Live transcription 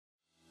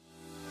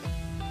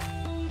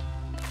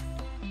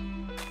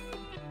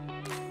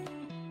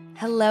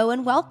Hello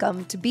and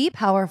welcome to Be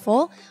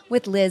Powerful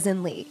with Liz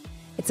and Lee.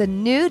 It's a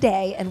new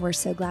day and we're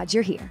so glad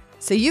you're here.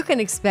 So you can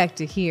expect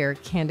to hear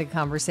candid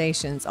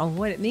conversations on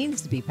what it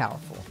means to be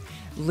powerful.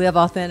 Live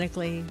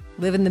authentically,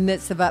 live in the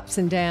midst of ups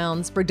and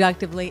downs,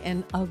 productively,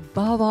 and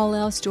above all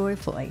else,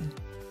 joyfully.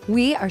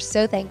 We are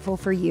so thankful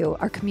for you,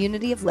 our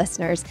community of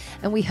listeners,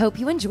 and we hope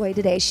you enjoy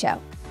today's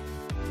show.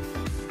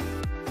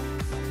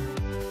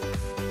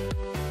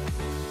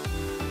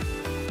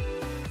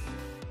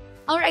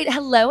 All right.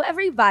 Hello,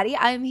 everybody.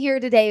 I'm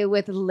here today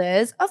with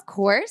Liz, of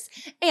course,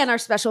 and our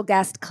special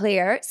guest,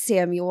 Claire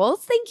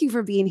Samuels. Thank you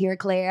for being here,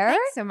 Claire.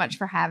 Thanks so much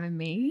for having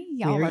me.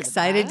 Y'all We're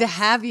excited to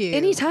have you.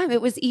 Anytime. It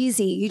was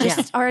easy. You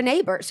just are a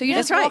neighbor. So you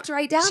just walked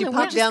right down She and we're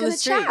popped just down going the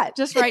to street. chat.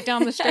 Just right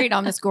down the street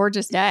on this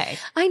gorgeous day.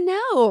 I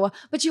know,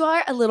 but you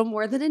are a little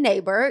more than a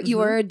neighbor. You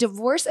are a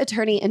divorce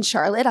attorney in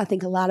Charlotte. I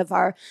think a lot of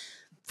our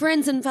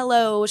friends and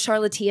fellow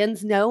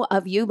Charlotteans know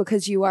of you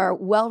because you are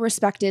well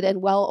respected and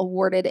well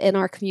awarded in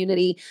our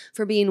community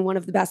for being one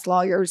of the best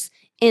lawyers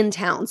in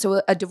town.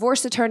 So a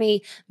divorce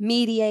attorney,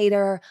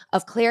 mediator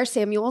of Claire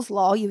Samuels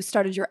Law. You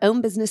started your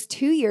own business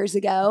 2 years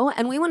ago,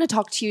 and we want to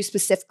talk to you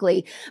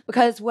specifically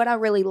because what I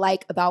really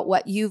like about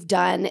what you've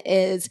done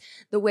is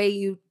the way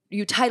you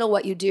title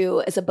what you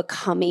do as a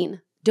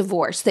becoming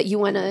divorce, that you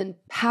want to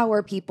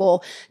empower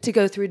people to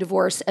go through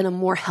divorce in a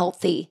more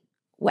healthy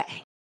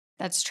way.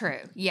 That's true.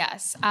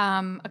 Yes.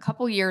 A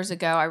couple years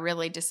ago, I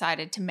really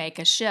decided to make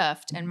a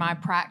shift in my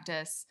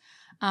practice.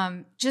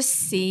 Just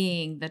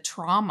seeing the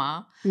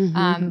trauma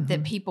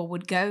that people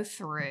would go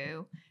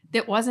through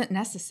that wasn't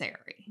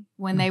necessary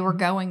when they were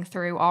going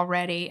through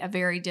already a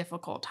very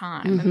difficult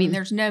time. I mean,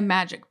 there's no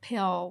magic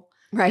pill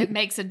that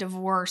makes a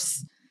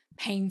divorce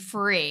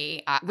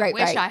pain-free. I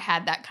wish I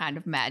had that kind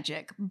of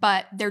magic,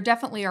 but there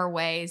definitely are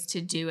ways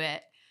to do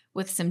it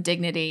with some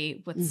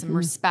dignity, with some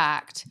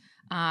respect,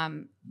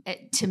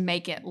 to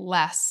make it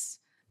less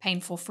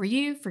painful for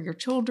you, for your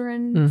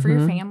children, for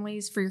your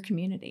families, for your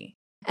community.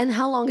 And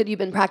how long had you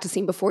been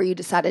practicing before you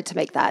decided to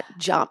make that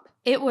jump?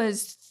 It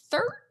was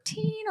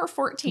 13 or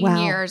 14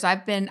 years.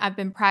 I've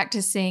been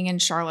practicing in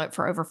Charlotte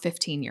for over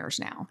 15 years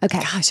now. Okay.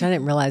 Gosh, I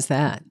didn't realize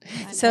that.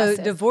 So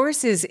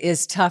divorce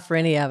is tough for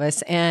any of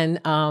us. And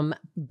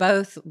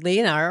both Lee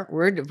and I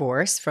were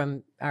divorced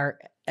from our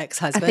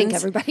ex-husbands. I think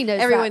everybody knows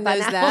Everyone that.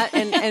 knows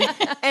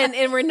that.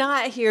 And we're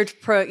not here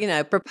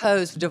to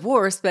propose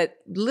divorce, but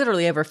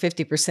literally over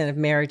 50% of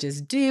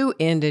marriages do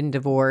end in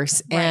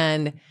divorce. Right.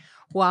 And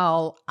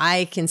while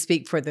I can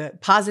speak for the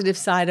positive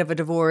side of a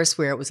divorce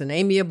where it was an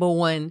amiable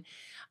one,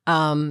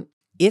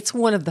 it's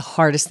one of the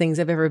hardest things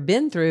I've ever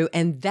been through.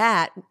 And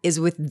that is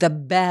with the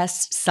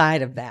best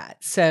side of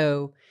that.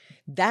 So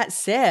that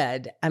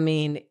said, I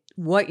mean,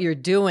 what you're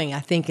doing,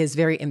 I think, is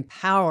very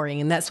empowering.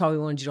 And that's why we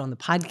wanted you on the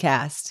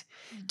podcast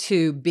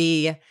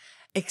to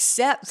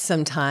accept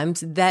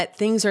sometimes that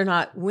things are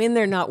not, when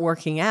they're not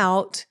working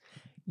out,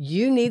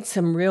 you need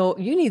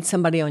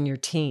somebody on your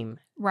team.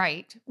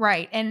 Right.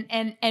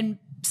 And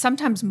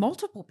sometimes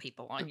multiple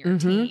people on your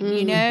team.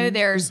 You know,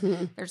 there's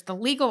the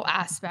legal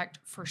aspect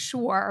for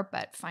sure,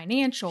 but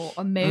financial,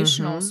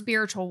 emotional,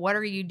 spiritual, what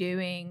are you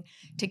doing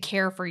to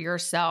care for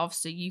yourself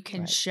so you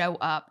can show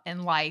up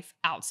in life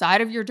outside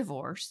of your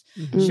divorce,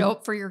 show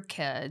up for your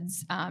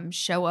kids,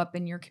 show up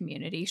in your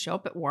community, show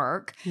up at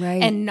work,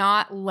 and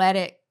not let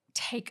it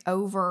take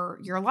over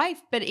your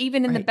life. But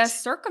even in the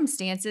best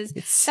circumstances,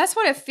 that's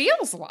what it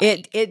feels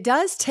like. It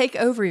does take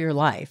over your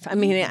life. I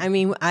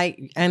mean,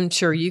 I'm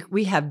sure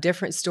we have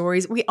different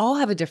stories. We all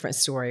have a different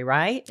story,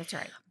 right? That's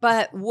right.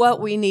 But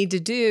what we need to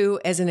do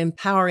as an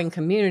empowering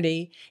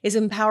community is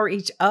empower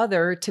each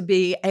other to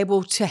be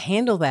able to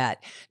handle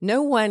that.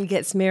 No one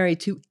gets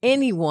married to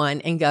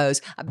anyone and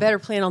goes, I better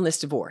plan on this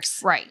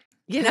divorce. Right.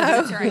 You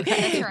know,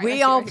 That's right.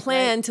 We all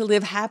plan to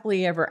live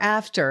happily ever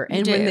after.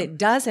 And when it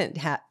doesn't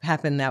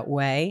happen that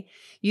way,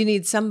 you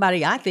need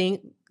somebody, I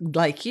think,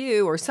 like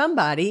you or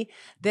somebody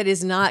that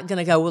is not going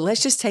to go, well,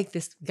 let's just take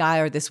this guy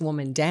or this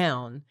woman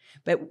down.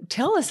 But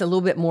tell us a little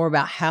bit more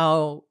about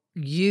how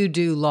you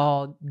do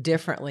law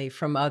differently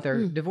from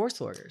other divorce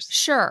lawyers.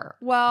 Sure.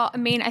 Well, I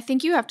mean, I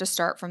think you have to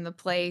start from the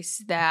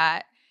place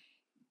that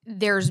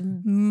there's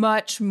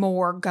much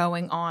more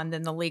going on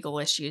than the legal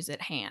issues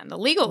at hand. The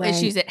legal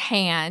issues at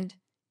hand,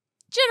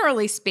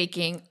 generally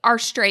speaking, are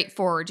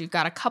straightforward. You've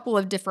got a couple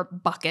of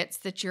different buckets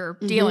that you're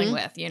dealing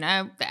with, you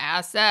know, the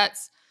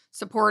assets,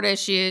 support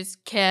issues,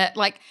 kit,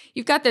 like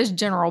you've got those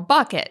general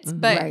buckets,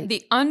 but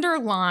the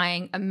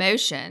underlying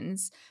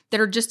emotions that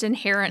are just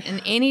inherent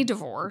in any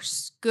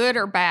divorce, good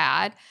or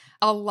bad,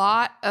 a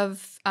lot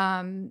of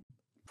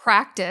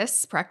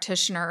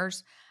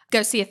practitioners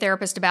go see a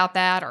therapist about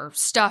that or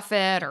stuff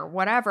it or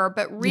whatever,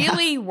 but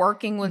really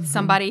working with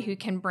somebody who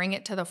can bring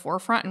it to the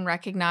forefront and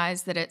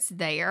recognize that it's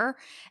there.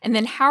 And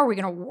then how are we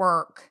going to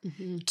work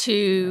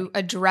to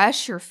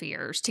address your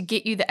fears, to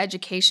get you the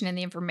education and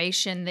the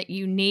information that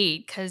you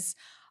need? Because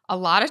A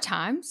lot of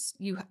times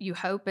you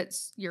hope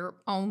it's your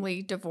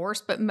only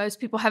divorce, but most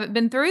people haven't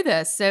been through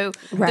this. So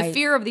the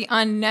fear of the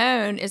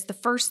unknown is the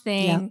first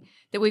thing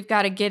that we've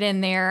got to get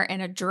in there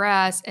and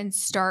address and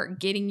start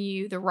getting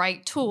you the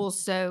right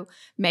tools. So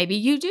maybe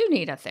you do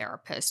need a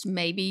therapist.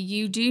 Maybe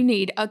you do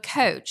need a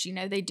coach. You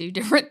know, they do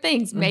different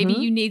things. Maybe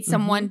you need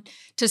someone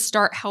to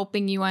start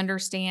helping you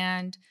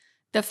understand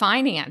the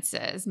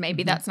finances.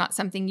 Maybe that's not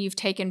something you've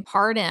taken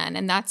part in,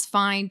 and that's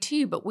fine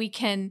too. But we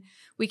can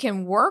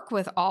work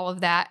with all of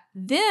that.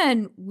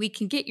 Then we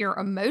can get your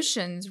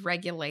emotions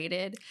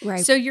regulated.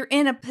 Right. So you're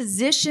in a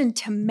position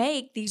to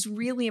make these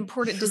really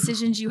important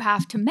decisions you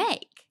have to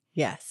make.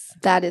 Yes.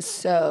 That is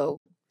so,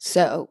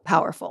 so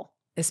powerful.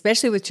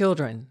 Especially with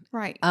children.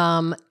 Right.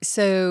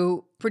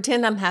 So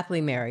pretend I'm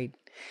happily married.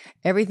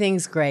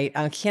 Everything's great.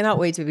 I cannot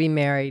wait to be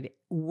married.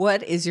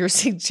 What is your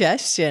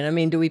suggestion? I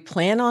mean, do we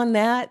plan on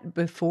that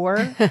before?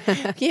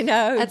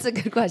 That's a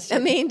good question. I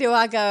mean, do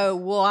I go,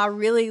 well, I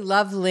really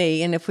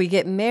lovely, and if we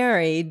get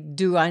married,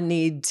 do I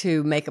need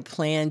to make a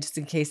plan just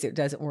in case it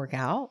doesn't work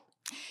out?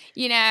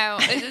 You know,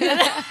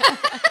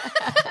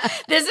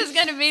 this is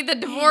going to be the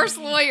divorce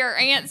lawyer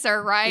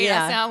answer, right?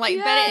 Yeah. I sound like,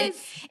 but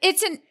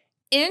it's an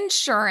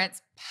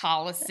insurance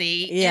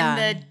policy in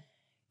the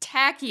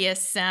tackiest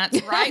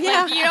sense, right?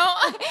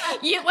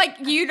 Like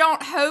you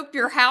don't hope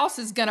your house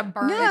is going to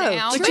burn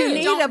down. But you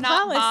need a not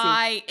policy.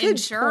 buy Good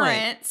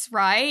insurance,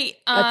 right?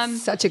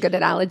 That's such a good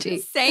analogy.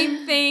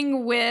 Same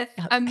thing with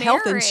a marriage,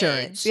 health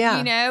insurance,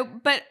 you know.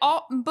 But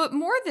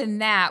more than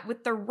that,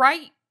 with the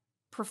right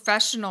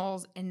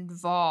professionals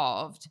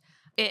involved,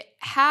 it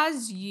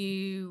has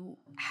you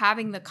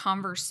having the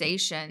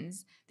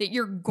conversations that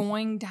you're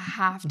going to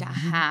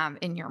have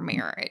in your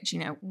marriage. You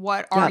know,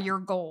 what are your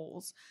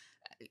goals?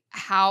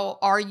 How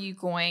are you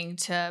going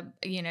to,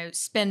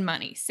 spend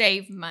money,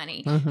 save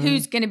money?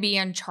 Who's going to be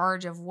in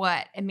charge of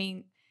what? I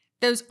mean,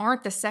 those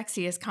aren't the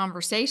sexiest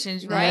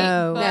conversations, right?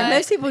 No, But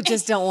most people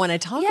just don't want to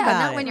talk about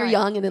not it. when you're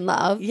young and in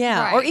love.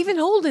 Yeah, Right. or even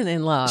old and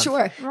in love.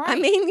 Sure. Right. I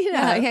mean,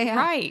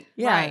 Right.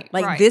 Yeah, Right.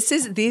 like right.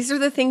 these are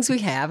the things we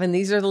have, and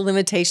these are the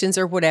limitations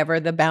or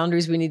whatever, the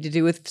boundaries we need to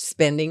do with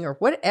spending or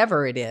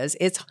whatever it is.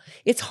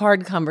 It's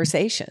hard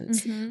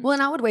conversations. Mhm. Well,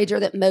 and I would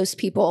wager that most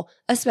people,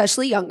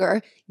 especially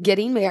younger,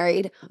 getting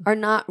married, are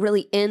not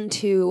really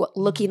into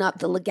looking up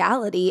the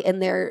legality in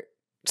their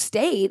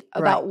state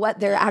about what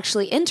they're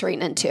actually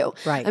entering into.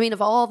 Right. I mean,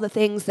 of all the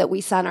things that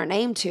we sign our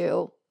name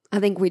to, I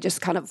think we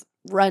just kind of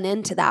run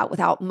into that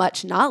without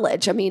much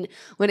knowledge. I mean,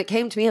 when it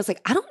came to me, I was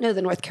like, I don't know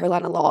the North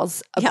Carolina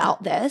laws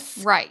about this.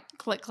 Right.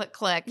 Click, click,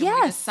 click. And we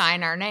Yes. just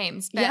sign our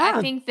names. But Yeah.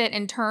 I think that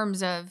in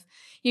terms of,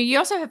 you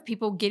also have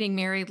people getting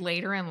married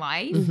later in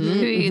life Mhm,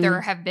 who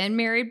either have been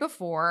married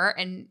before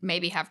and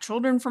maybe have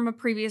children from a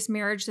previous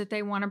marriage that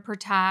they want to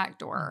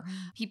protect, or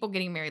people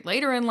getting married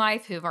later in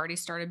life who have already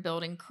started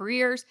building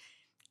careers.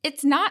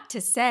 It's not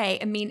to say,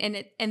 I mean,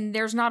 and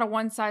there's not a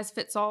one size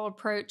fits all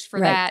approach for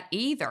that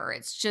either.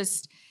 It's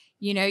just,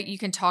 you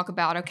can talk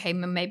about, okay,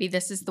 maybe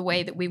this is the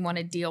way that we want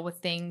to deal with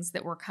things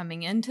that we're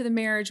coming into the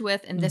marriage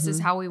with, and this is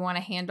how we want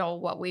to handle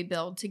what we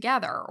build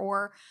together,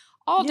 or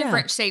all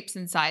different shapes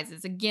and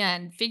sizes.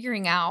 Again,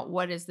 figuring out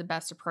what is the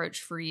best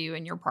approach for you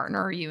and your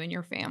partner, or you and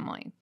your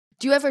family.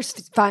 Do you ever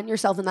find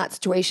yourself in that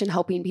situation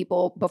helping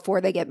people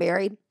before they get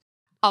married?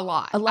 A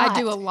lot. A lot. I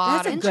do a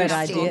lot That's of good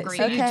prenuptial idea. So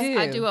agreements. you do.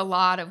 I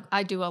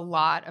do a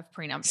lot of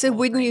prenuptial So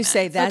wouldn't you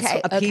say agreements.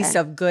 that's Okay, a piece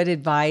of good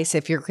advice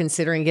if you're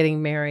considering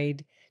getting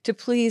married, to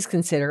please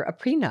consider a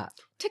prenup?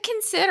 To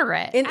consider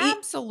it. And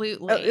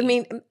Absolutely. I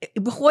mean,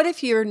 what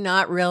if you're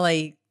not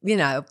really, you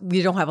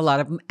don't have a lot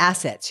of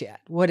assets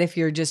yet? What if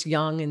you're just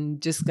young and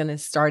just going to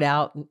start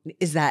out?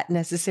 Is that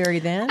necessary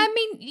then? I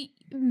mean,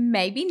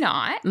 maybe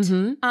not.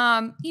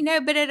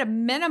 But at a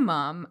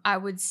minimum, I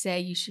would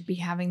say you should be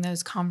having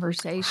those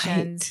conversations,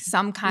 Right.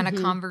 some kind of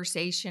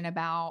conversation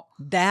about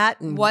That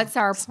and what's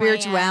our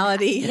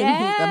spirituality plan.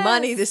 and the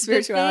money, the Yes,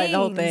 spirituality, the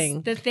whole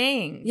things, thing. The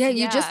things. Yeah,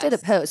 you just did a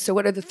yes. post. So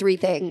what are the 3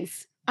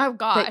 things? Oh,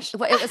 gosh. It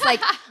was like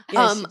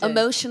Yes, you did.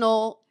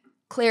 emotional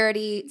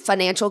clarity,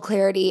 financial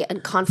clarity,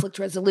 and conflict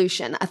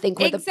resolution. I think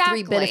were the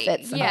 3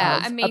 benefits Yeah,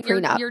 of I mean, a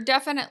prenup. you're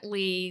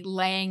definitely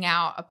laying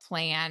out a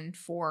plan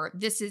for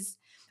this is,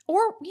 or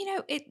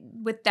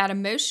with that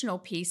emotional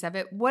piece of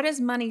it. What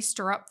does money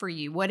stir up for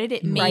you? What did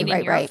it mean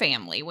in your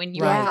family when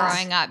you were Right.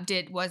 growing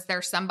up? Was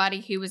there somebody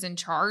who was in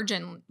charge,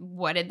 and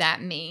what did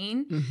that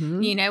mean?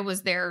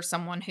 Was there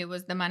someone who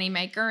was the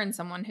moneymaker and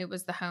someone who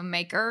was the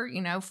homemaker?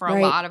 For a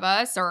Right. lot of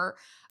us, or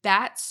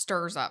that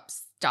stirs up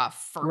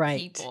stuff for Right.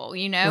 people,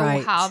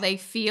 Right. how they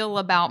feel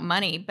about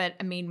money. But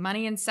I mean,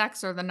 money and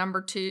sex are the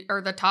number 2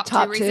 or the top 2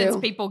 Top reasons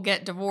 2. people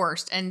get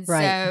divorced. And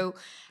Right. so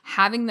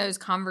having those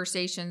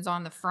conversations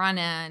on the front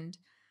end,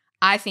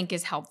 I think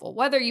is helpful,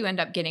 whether you end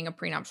up getting a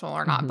prenuptial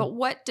or not. But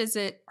what does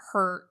it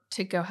hurt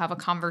to go have a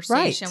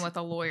conversation with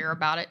a lawyer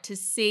about it, to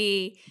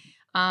see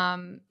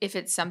if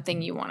it's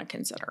something you want to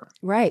consider.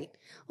 Right.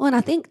 Well, and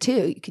I think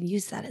too, you can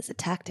use that as a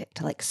tactic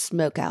to like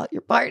smoke out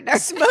your partner.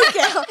 Smoke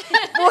out.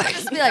 Or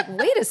just be like,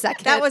 wait a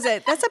second.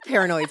 That's a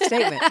paranoid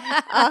statement.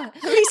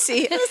 Let me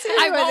see. Let's see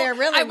what they're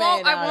really I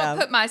won't made out of.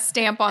 put my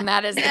stamp on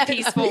that as the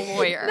peaceful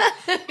lawyer.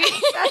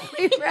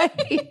 Exactly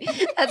right.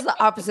 That's the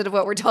opposite of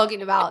what we're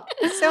talking about.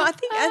 So I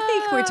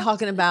think we're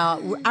talking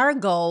about our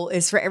goal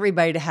is for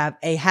everybody to have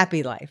a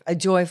happy life, a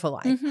joyful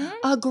life,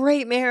 a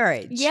great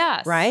marriage.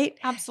 Yes. Right?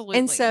 Absolutely.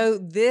 And so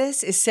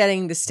this is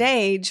setting the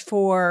stage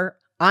for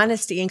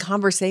honesty and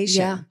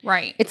conversation. Yeah.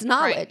 Right. It's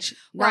knowledge.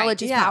 Right.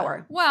 Knowledge is Yeah.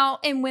 power. Well,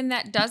 and when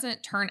that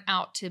doesn't turn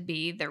out to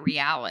be the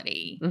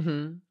reality,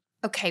 Mm-hmm.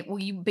 okay, well,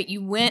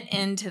 you went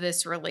into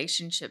this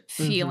relationship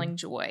feeling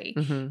joy,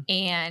 Mm-hmm.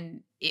 and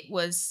it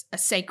was a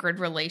sacred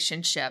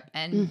relationship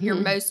and your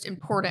most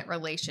important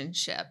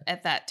relationship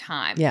at that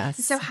time.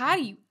 Yes. So how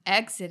do you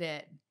exit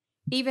it,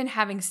 even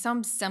having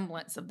some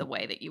semblance of the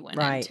way that you went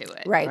Right. into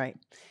it? Right.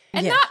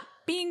 And Yeah. not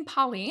being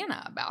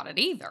Pollyanna about it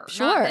either. Not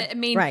Sure. that- I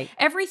mean, Right.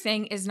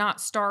 everything is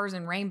not stars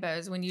and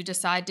rainbows when you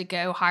decide to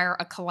go hire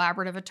a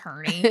collaborative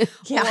attorney.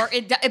 Yeah. Or I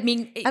don't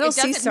see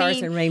doesn't stars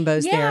mean, and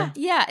rainbows yeah, there.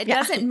 Yeah, it Yeah.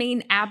 doesn't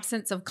mean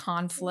absence of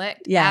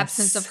conflict, Yes.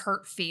 absence of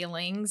hurt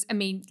feelings. I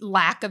mean,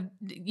 lack of,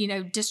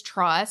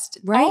 distrust.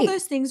 All Right.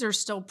 those things are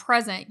still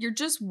present. You're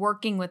just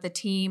working with a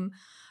team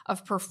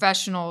of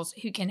professionals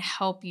who can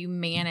help you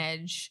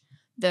manage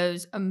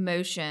those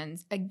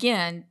emotions,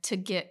 again, to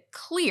get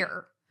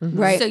clear.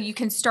 Right. So you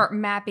can start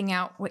mapping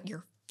out what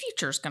your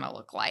future is going to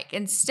look like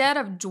instead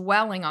of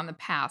dwelling on the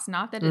past.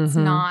 Not that it's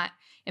not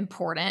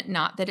important,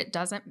 not that it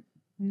doesn't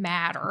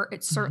matter.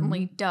 It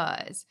certainly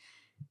does.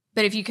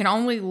 But if you can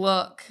only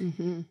look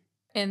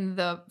in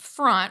the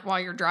front while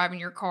you're driving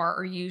your car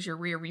or use your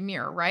rear view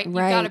mirror, right? You've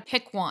got to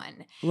pick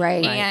one.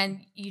 Right. And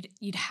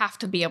you'd have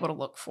to be able to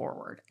look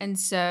forward. And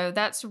so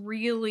that's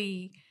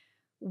really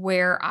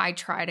where I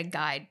try to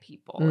guide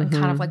people and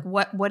kind of like,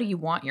 what do you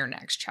want your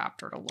next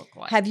chapter to look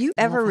like? Have you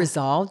ever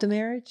resolved a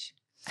marriage?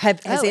 Has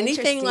Oh, anything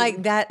interesting.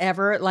 like that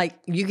ever, like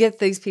you get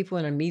these people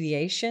in a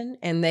mediation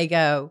and they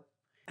go,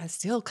 I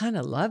still kind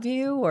of love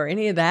you, or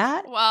any of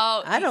that?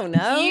 Well, I don't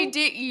know.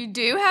 You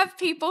do have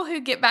people who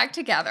get back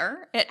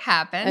together. It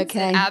happens.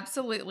 Okay. It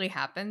absolutely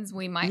happens.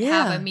 We might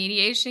Yeah. have a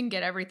mediation,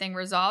 get everything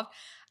resolved.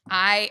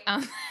 I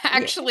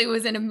actually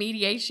was in a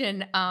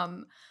mediation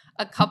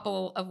a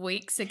couple of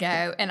weeks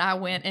ago, and I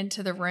went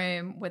into the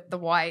room with the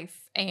wife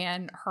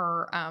and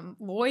her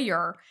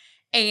lawyer,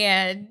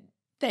 and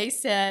they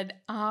said,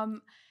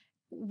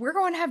 we're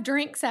going to have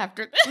drinks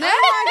after this. Oh my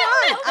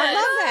God. I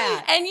love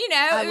that. And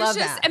I it was love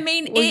just, that. I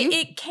mean, Well,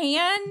 it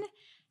can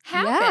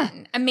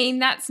happen. I mean,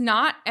 that's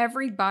not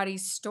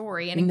everybody's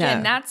story. And again,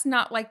 No. that's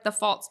not like the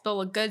false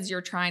bill of goods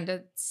you're trying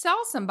to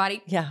sell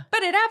somebody. Yeah.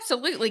 But it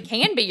absolutely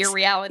can be your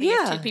reality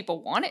Yeah. if two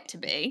people want it to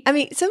be. I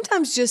mean,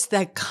 sometimes just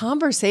that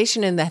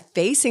conversation and that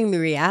facing the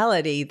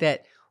reality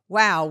that,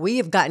 wow, we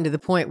have gotten to the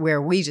point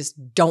where we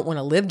just don't want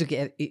to live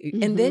together.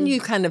 And then you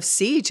kind of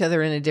see each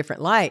other in a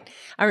different light.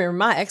 I remember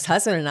my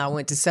ex-husband and I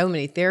went to so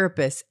many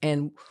therapists,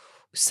 and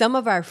some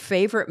of our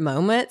favorite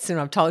moments, and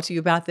I've talked to you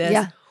about this,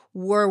 Yeah.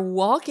 were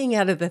walking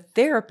out of the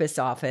therapist's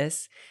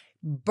office,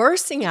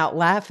 bursting out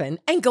laughing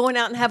and going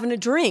out and having a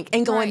drink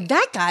and going, Right.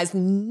 that guy's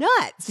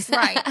nuts.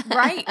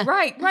 Right.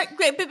 Great. But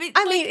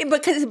I mean,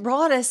 because it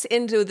brought us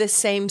into the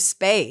same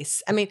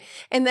space. I mean,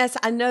 and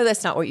I know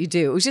that's not what you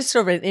do. It was just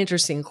sort of an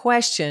interesting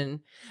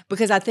question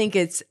because I think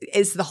it's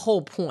the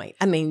whole point.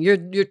 I mean, you're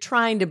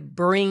trying to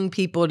bring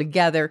people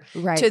together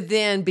Right. to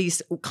then be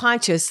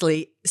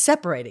consciously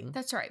separating.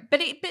 that's right.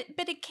 But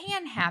it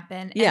can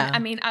happen. Yeah. And I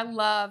mean, I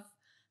love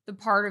the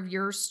part of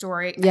your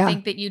story, Yeah. I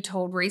think, that you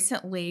told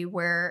recently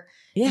where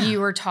Yeah. you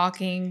were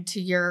talking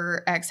to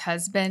your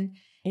ex-husband.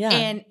 Yeah.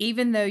 And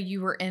even though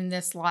you were in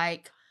this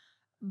like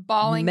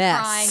bawling, Mess.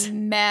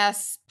 crying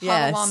mess, puddle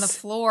Yes. on the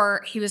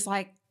floor, he was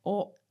like,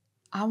 "Oh,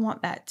 I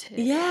want that too."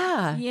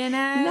 Yeah. You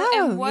know?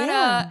 No, and what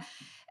yeah.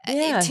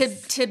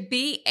 Yes. to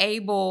be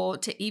able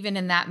to, even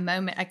in that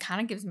moment, it kind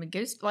of gives me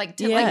goosebumps. Like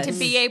to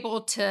be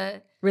able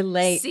to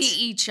Relate.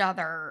 see each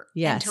other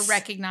Yes. and to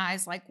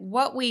recognize like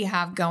what we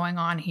have going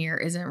on here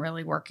isn't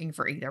really working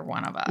for either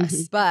one of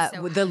us. But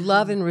So- with the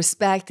love and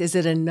respect is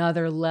at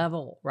another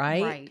level,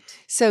 right? Right.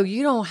 So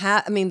you don't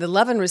have, I mean, the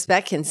love and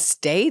respect can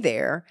stay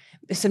there.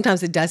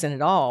 Sometimes it doesn't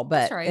at all.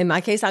 But That's right. in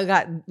my case, I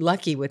got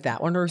lucky with that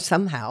one, or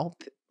somehow,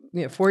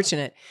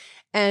 fortunate.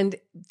 And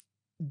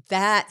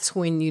that's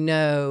when you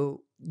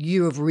know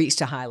you have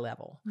reached a high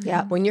level.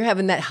 Yeah. When you're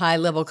having that high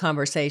level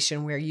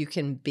conversation where you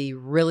can be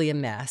really a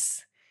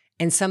mess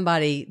and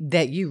somebody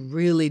that you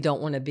really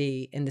don't want to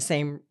be in the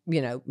same,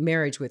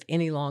 marriage with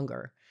any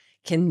longer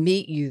can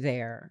meet you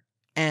there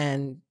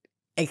and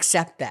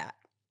accept that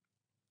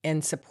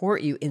and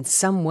support you in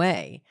some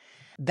way.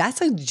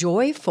 That's a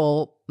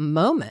joyful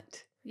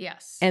moment.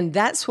 Yes. And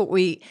that's what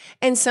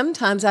and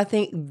sometimes I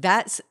think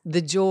that's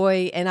the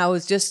joy. And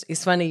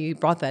it's funny you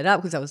brought that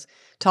up because I was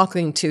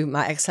talking to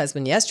my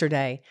ex-husband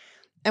yesterday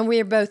and we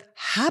are both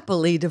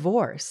happily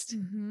divorced.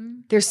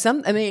 Mhm. There's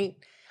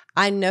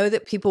I know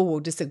that people will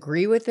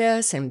disagree with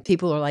this, and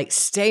people are like,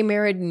 stay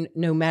married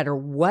no matter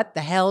what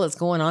the hell is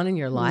going on in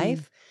your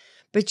life.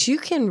 But you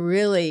can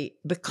really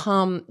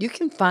you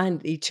can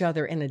find each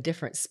other in a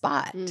different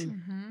spot.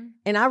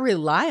 And I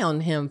rely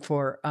on him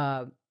for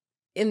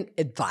in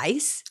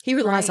advice. He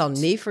relies on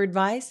me for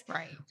advice.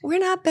 Right. We're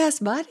not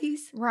best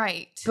buddies.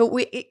 Right. But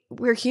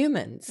we're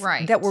humans.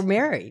 Right. That we're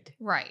married.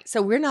 Right.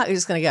 So we're not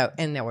just going to go,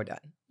 and now we're done.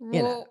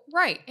 Well,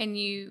 right. And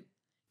you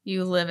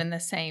live in the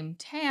same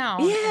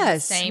town.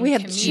 Yes. In the same we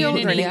have community,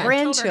 children and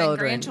grandchildren.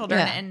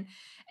 Grandchildren.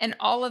 And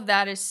all of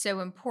that is so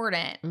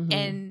important. Mhm.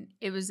 And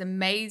it was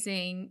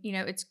amazing. You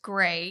know, it's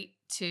great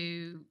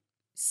to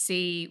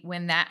see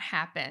when that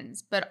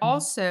happens. But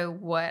also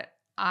what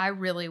I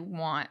really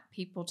want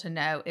people to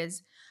know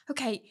is,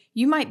 okay,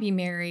 you might be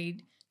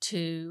married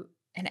to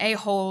an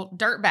a-hole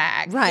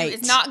dirtbag Right. who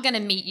is not going to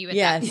meet you at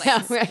that place.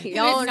 Yeah, right. Who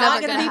Y'all is are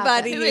not going to be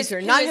buddies.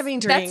 You're not having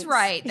drinks. That's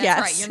right. That's Yes.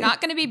 right. You're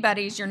not going to be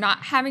buddies. You're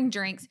not having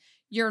drinks.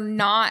 You're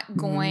not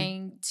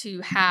going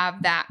to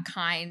have that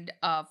kind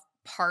of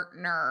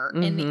partner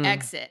in the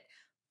exit.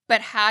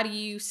 But how do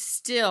you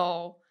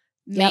still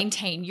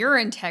maintain your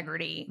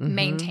integrity,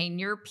 maintain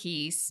your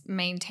peace,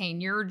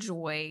 maintain your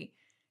joy,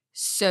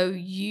 so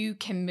you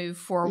can move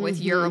forward with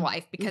your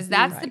life? Because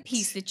that's the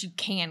piece that you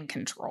can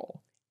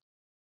control.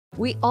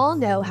 We all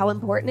know how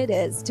important it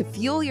is to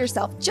fuel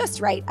yourself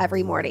just right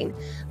every morning.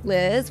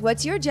 Liz,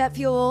 what's your jet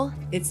fuel?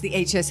 It's the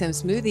HSM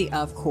smoothie,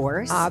 of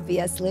course.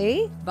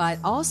 Obviously. But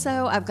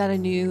also, I've got a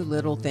new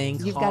little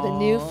thing. You've got a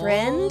new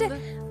friend.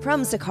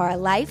 From Sakara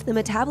Life, the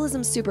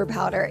Metabolism Super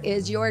Powder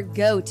is your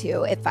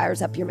go-to. It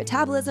fires up your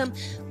metabolism,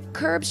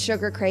 curbs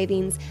sugar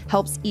cravings,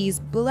 helps ease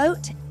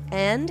bloat,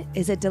 and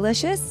is it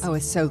delicious? Oh,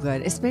 it's so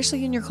good,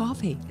 especially in your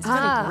coffee. It's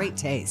got a great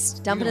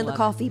taste. Dump it in the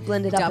coffee,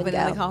 blend it up Dump and it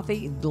go. in the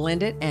coffee,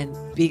 blend it, and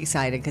be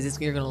excited because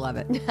you're going to love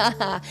it.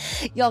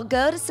 Y'all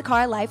go to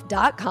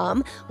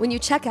sakaralife.com. When you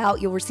check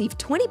out, you'll receive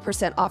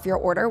 20% off your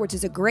order, which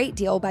is a great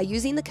deal by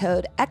using the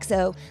code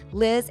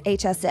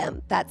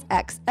XOLizHSM. That's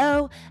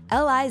XOLIZHSM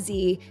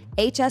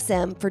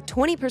for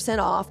 20%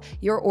 off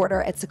your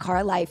order at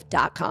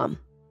sakaralife.com.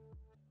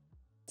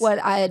 What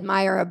I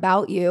admire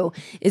about you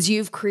is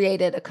you've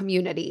created a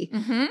community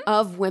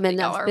of women,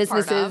 Y'all of are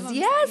businesses,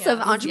 part of. of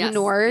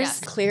entrepreneurs. Yes.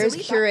 Claire's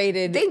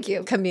curated Thank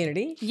you.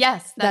 community.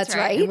 Yes, That's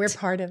right. And we're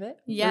part of it.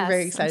 Yes, We're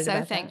very excited I'm so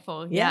about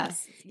thankful. that.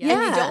 Yes. And you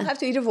don't have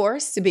to be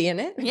divorced to be in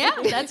it. Yeah,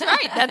 that's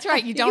right. That's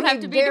right. You don't can have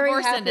to be very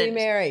divorced in happily it.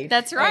 married.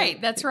 That's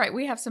right. That's right.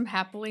 We have some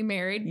happily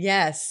married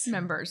Yes.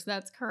 members.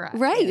 That's correct.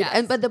 Right.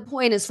 Yes. But the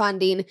point is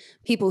finding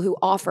people who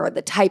offer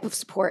the type of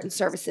support and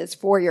services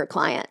for your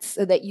clients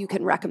so that you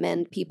can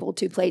recommend people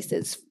to places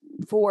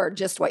for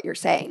just what you're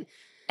saying.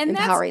 And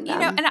empowering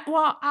that's, them.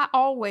 I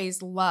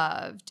always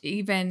loved,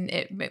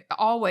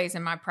 always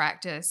in my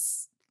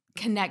practice,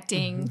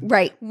 connecting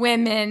Right.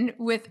 women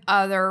with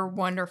other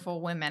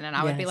wonderful women. And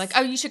I would be Yes. like,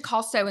 oh, you should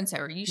call so-and-so,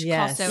 or you should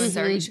Yes. call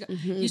so-and-so, or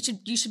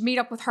you should meet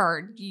up with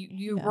her.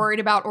 You're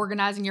worried about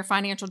organizing your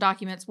financial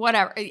documents,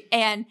 whatever.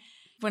 And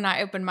when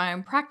I opened my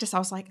own practice, I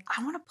was like,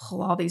 I want to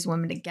pull all these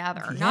women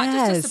together, not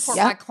just to Yes. support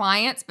Yep. my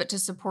clients, but to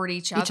support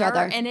each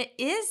other. And it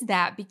is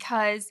that,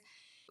 because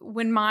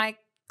when my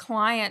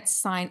clients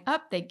sign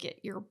up, they get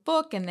your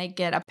book and they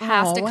get a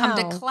pass to come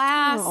to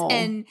class. Oh.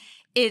 And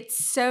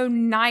it's so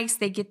nice.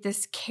 They get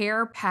this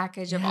care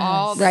package of Yes.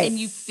 all, Right. and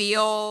you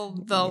feel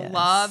the Yes.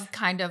 love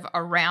kind of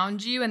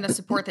around you and the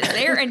support that's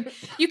there. And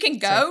you can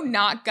go,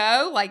 not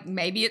go. Like,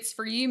 maybe it's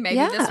for you. Maybe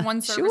this Yeah,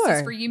 one service is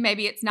sure. for you.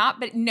 Maybe it's not.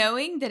 But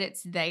knowing that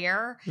it's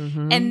there,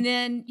 Mhm. and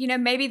then,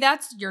 maybe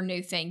that's your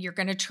new thing. You're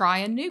going to try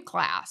a new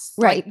class.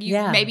 Right. Like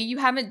Yeah. Maybe you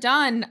haven't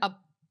done a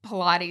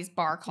Pilates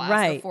bar class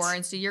Right. before,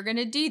 and so you're going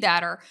to do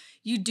that, or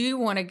you do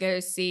want to go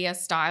see a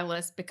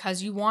stylist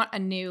because you want a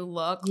new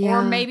look, Yeah.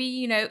 or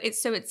maybe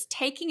it's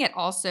taking it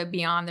also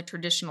beyond the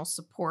traditional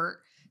support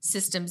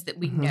systems that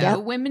we know Yep.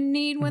 women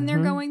need when they're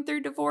Mhm. going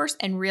through divorce,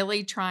 and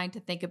really trying to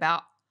think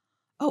about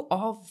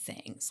all the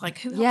things, like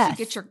who helps Yes.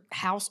 you get your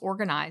house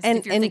organized And-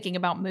 if you're and- thinking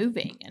about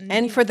moving,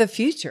 And for the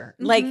future,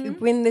 like Mhm.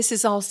 when this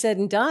is all said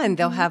and done,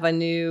 they'll Mhm. have a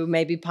new,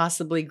 maybe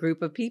possibly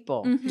group of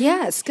people. Mhm.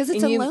 Yes, because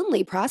it's And a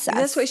lonely process. And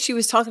that's what she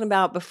was talking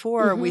about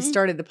before we Mhm.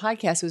 started the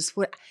podcast. Was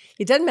what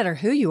it doesn't matter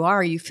who you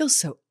are, you feel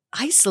so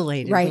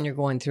isolated Right. when you're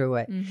going through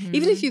it. Mhm.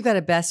 Even if you've got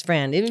a best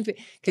friend,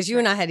 because you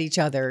and I had each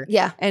other,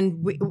 Yeah.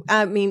 and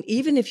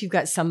even if you've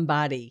got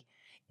somebody,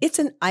 it's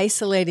an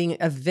isolating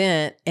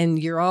event, and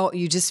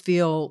you just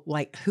feel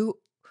like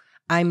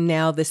I'm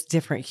now this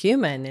different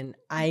human, and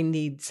I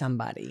need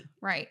somebody.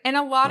 Right. And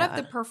a lot of Yeah.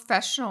 the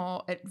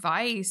professional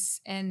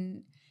advice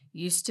and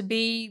used to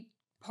be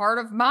part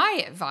of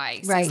my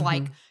advice. Right. Is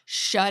like,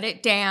 shut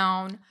it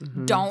down.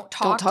 Mhm. Don't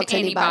talk to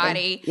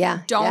anybody.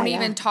 Yeah. Don't Yeah,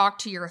 even yeah. talk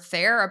to your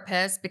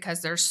therapist,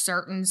 because there's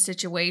certain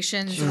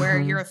situations where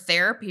Mhm. your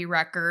therapy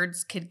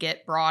records could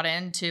get brought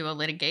into a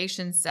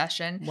litigation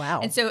session.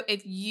 Wow. And so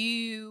if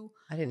you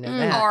I didn't know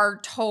that. are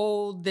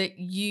told that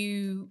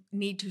you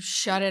need to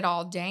shut it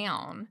all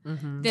down,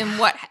 Mhm.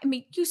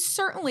 then you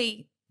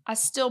certainly I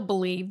still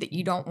believe that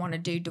you don't want to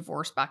do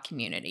divorce by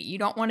community. You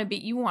don't want to be,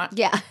 you want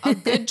Yeah. a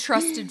good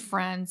trusted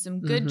friend,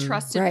 some good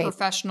trusted Right.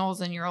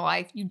 professionals in your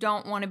life. You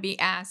don't want to be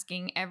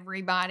asking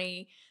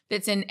everybody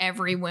that's in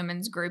every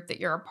women's group that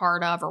you're a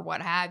part of or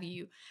what have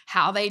you,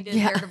 how they did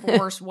their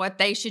divorce, what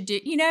they should do.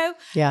 You know,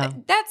 Yeah.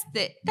 that's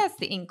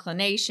the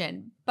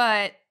inclination.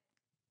 But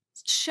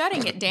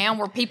shutting it down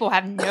where people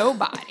have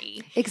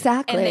nobody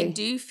Exactly. and they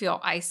do feel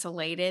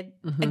isolated,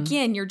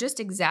 again, you're just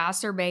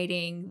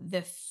exacerbating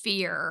the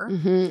fear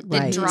that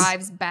Right.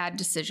 drives bad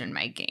decision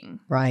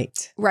making.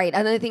 Right. Right.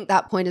 And I think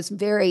that point is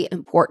very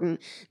important,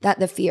 that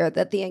the fear,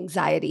 that the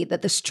anxiety,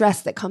 that the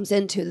stress that comes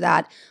into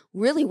that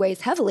really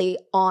weighs heavily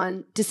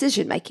on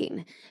decision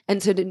making.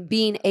 And so to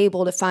being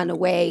able to find a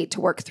way to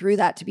work through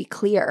that, to be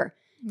clear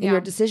in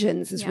your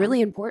decisions is really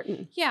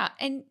important. Yeah.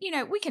 And, you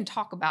know, we can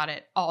talk about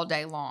it all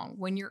day long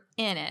when you're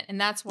in it. And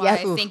that's why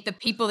Yes. I think the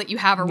people that you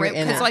have You're around,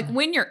 in because it. like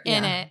when you're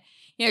in Yeah. it,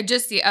 you know,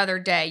 just the other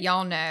day,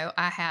 y'all know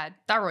I had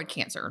thyroid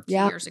cancer 2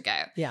 years ago.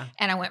 Yeah.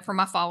 And I went for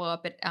my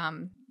follow-up at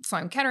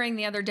Sloan Kettering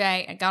the other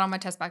day and got on my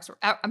test box.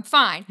 I'm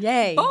fine.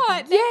 Yay.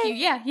 But thank you.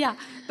 Yeah.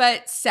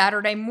 But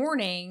Saturday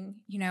morning,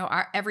 you know,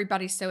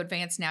 everybody's so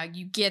advanced now.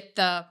 You get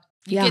the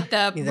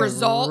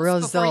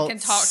results before you can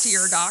talk to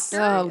your doctor.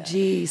 Oh,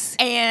 geez.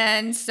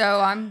 And so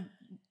I'm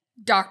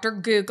Dr.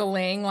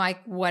 Googling,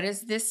 like, what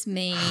does this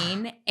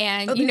mean?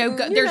 And, you know,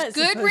 You're there's not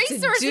good supposed to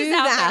resources do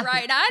out that. there,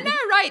 right? I know,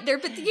 right? There,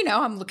 but, you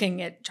know, I'm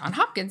looking at John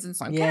Hopkins and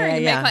Sloan Kettering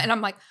and Mayo, and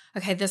I'm like,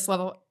 okay, this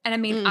level. And I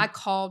mean, I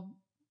called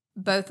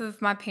both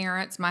of my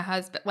parents, my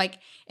husband, like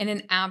in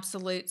an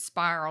absolute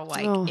spiral,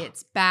 like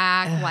it's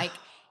back, like,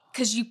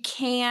 because you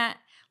can't,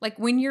 like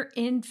when you're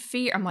in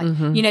fear, I'm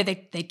like, you know, they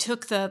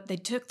took the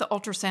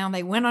ultrasound.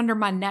 They went under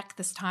my neck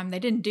this time. They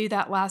didn't do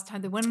that last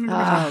time. They went under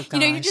my neck. You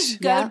know, you just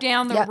go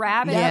down the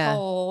rabbit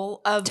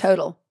hole of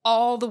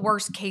all the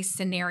worst case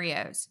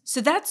scenarios.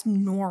 So that's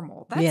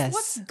normal. That's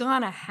what's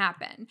gonna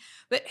happen.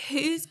 But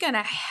who's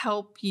gonna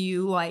help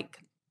you like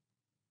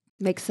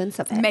Make sense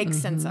of it. make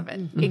sense of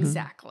it?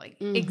 Exactly.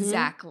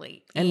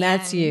 Exactly. And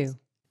that's you.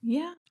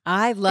 Yeah.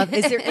 I love.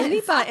 Is there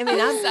anybody? I mean,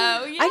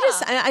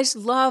 I just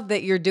love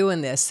that you're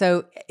doing this.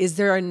 So, is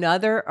there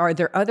are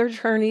there other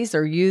attorneys?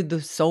 Are you the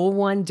sole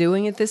one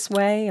doing it this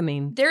way? I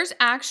mean, there's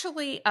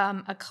actually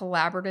a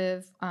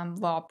collaborative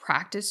law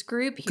practice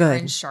group here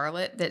in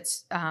Charlotte.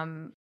 That's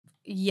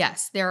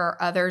yes, there are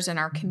others in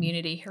our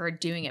community who are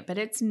doing it, but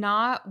it's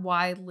not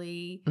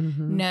widely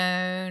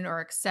known or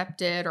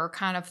accepted or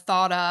kind of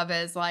thought of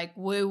as like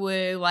woo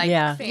woo, like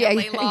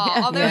family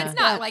law. Although it's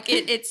not like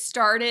it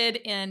started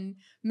in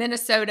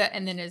Minnesota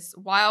and then is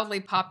wildly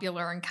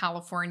popular in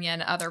California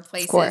and other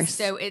places.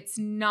 So it's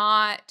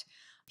not,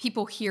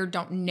 people here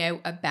don't know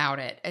about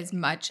it as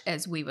much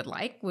as we would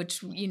like,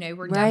 which, you know,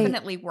 we're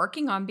definitely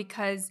working on,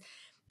 because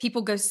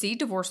people go see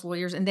divorce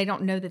lawyers and they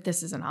don't know that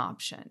this is an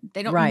option.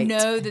 They don't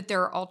know that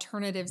there are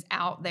alternatives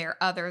out there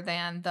other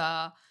than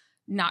the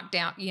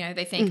knockdown. You know,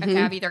 they think,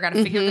 okay, I've either got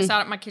to figure this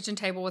out at my kitchen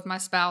table with my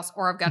spouse,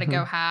 or I've got to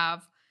go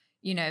have,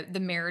 you know, the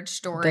marriage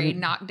story,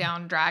 knock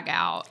down, drag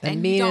out.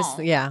 And you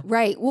don't.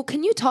 Right. Well,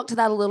 can you talk to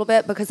that a little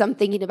bit? Because I'm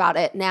thinking about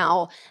it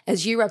now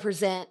as you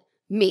represent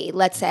me,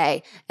 let's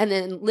say, and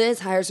then Liz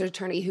hires an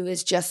attorney who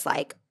is just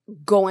like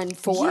going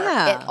for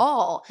it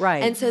all.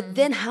 Right. And so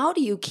then how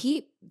do you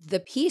keep the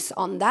peace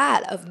on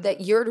that, of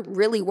that you're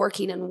really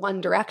working in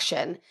one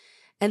direction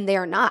and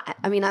they're not?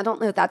 I mean, I don't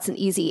know if that's an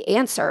easy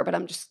answer, but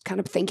I'm just kind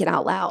of thinking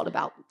out loud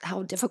about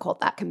how difficult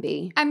that can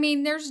be. I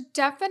mean, there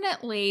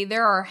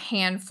are a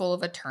handful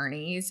of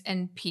attorneys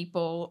and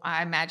people,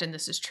 I imagine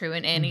this is true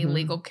in any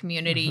legal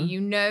community, you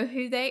know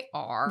who they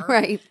are.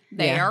 Right.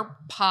 They are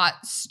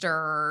pot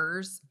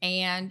stirrers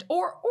and,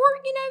 or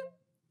you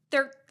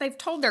know, they've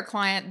told their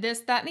client this,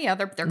 that, and the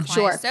other, but their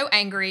client is so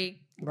angry.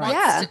 You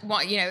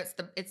know,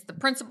 it's the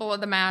principle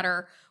of the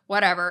matter,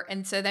 whatever.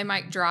 And so they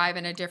might drive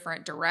in a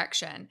different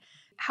direction.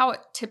 How it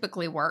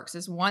typically works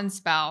is one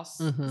spouse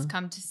has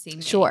come to see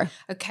me.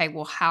 Okay,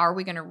 well, how are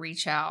we going to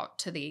reach out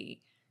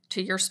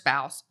to your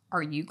spouse?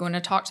 Are you going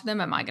to talk to them?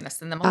 Am I going to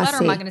send them a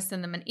letter? Am I going to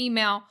send them an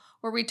email?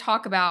 Where we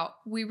talk about,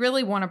 we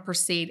really want to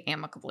proceed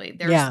amicably.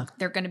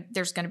 There's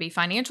going to be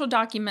financial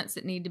documents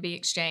that need to be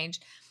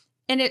exchanged.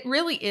 And it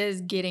really is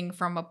getting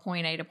from a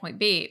point A to point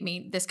B. I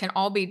mean, this can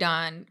all be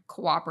done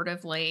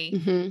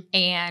cooperatively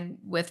and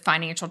with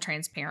financial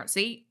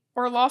transparency,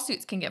 or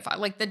lawsuits can get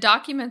filed. Like the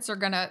documents they're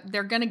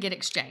gonna get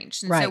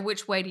exchanged. And so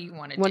which way do you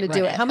want to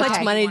do it? How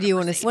much money do you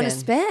want to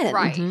spend?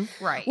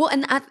 Right. Well,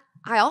 and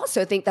I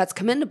also think that's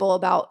commendable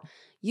about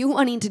you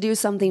wanting to do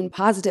something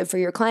positive for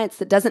your clients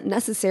that doesn't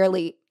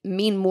necessarily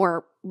mean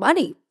more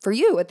money for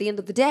you at the end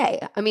of the day.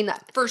 I mean,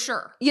 for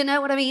sure. You know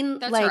what I mean?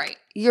 That's like, right.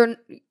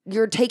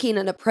 You're taking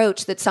an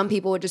approach that some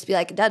people would just be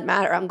like, it doesn't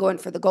matter. I'm going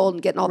for the gold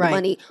and getting all the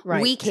money.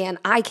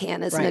 I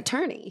can as an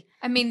attorney.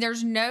 I mean,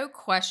 there's no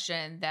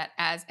question that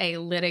as a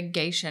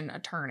litigation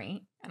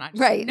attorney, and I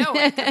just know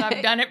it because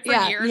I've done it for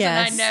years,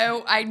 and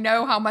I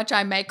know how much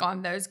I make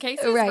on those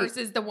cases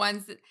versus the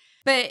ones that,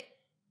 but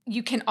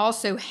you can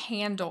also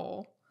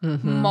handle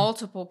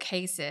multiple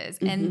cases.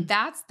 Mm-hmm. And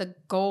that's the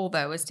goal,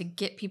 though, is to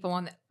get people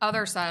on the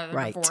other side of the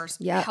Right. divorce,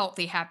 Yep.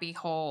 healthy, happy,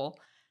 whole.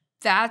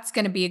 That's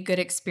going to be a good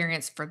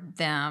experience for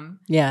them.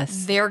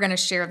 Yes. They're going to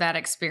share that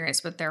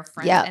experience with their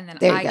friends. Yep, And then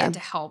there you I go. get to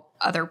help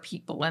other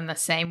people in the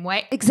same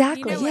way.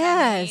 Exactly. You know what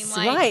I mean? Yes.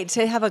 Like, Right.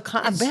 To have a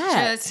It's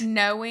bet. just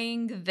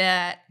knowing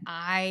that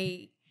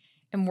I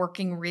am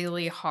working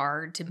really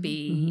hard to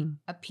be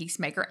a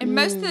peacemaker. And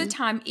most of the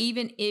time,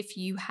 even if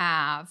you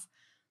have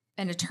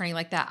an attorney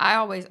like that, I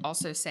always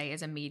also say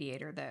as a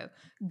mediator, though,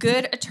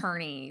 good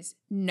attorneys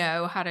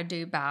know how to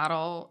do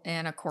battle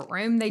in a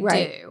courtroom. They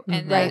Right. do.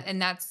 And Right.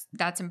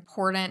 that's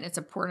important. It's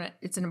important.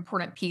 It's an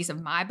important piece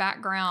of my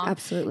background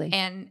Absolutely.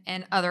 and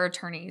other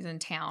attorneys in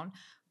town.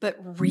 But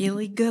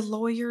really good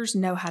lawyers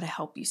know how to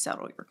help you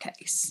settle your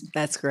case.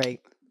 That's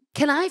great.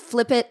 Can I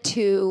flip it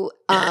to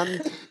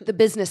the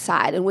business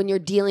side? And when you're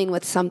dealing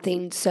with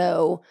something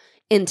so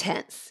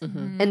intense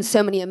Mm-hmm. and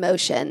so many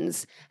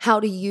emotions, how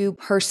do you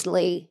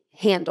personally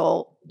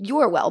handle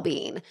your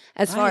well-being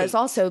as far as Right.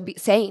 also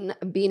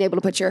being able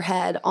to put your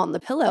head on the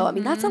pillow? I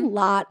mean, that's a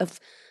lot of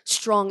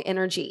strong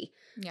energy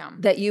Yeah.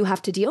 that you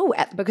have to deal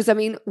with, because I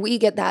mean, we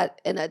get that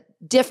in a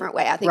different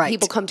way. I think Right.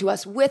 people come to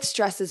us with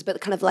stresses,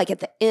 but kind of like at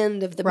the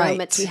end of the Right.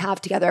 moments we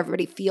have together,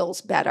 everybody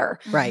feels better.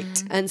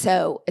 Right. And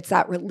so it's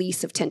that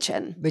release of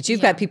tension. But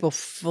you've got people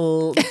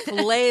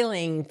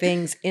flailing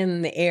things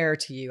in the air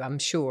to you, I'm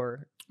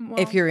sure,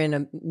 if you're in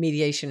a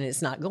mediation and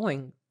it's not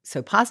going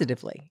so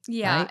positively.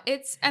 Yeah, Right?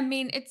 it's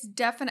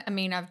definite. I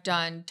mean, I've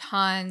done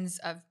tons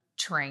of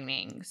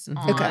trainings Mhm.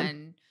 on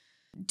Okay.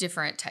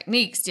 different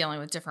techniques, dealing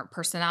with different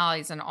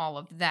personalities and all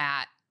of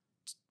that,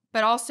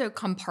 but also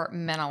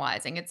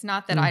compartmentalizing. It's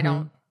not that I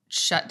don't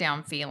shut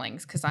down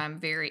feelings, because I'm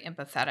very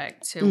empathetic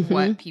to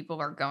what people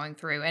are going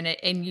through.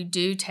 And you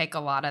do take a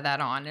lot of that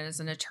on. And as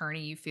an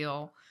attorney, you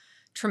feel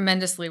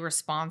tremendously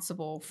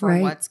responsible for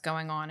Right. what's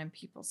going on in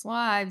people's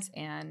lives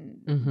and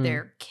Mhm.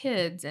 their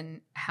kids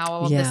and how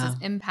all of this is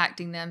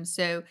impacting them.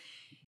 So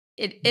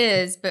it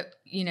is, but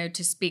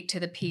to speak to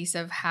the piece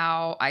of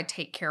how I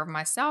take care of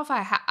myself,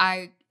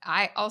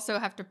 I also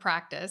have to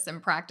practice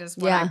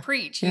what I Yeah.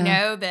 preach,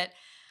 Yeah. that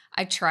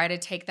I try to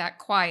take that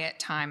quiet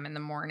time in the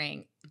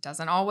morning. It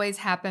doesn't always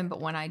happen, but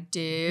when I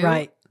do,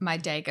 Right. my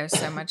day goes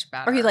so much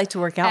better. Or you like to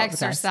work out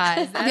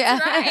Exercise. That's Yeah.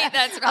 right.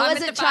 That's I I'm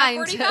wasn't at the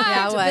trying to, 5:45.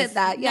 Yeah, I to was. fit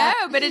that. Yeah.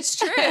 No, but it's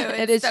true.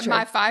 It It's is true.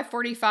 My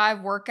 5:45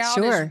 workout.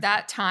 Sure.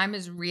 That time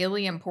is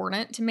really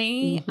important to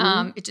me.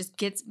 Mhm. It just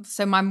gets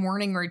so my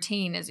morning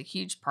routine is a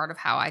huge part of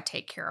how I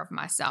take care of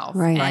myself.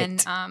 Right.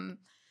 And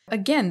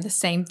again, the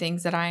same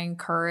things that I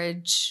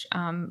encourage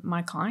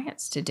my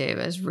clients to do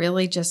is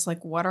really just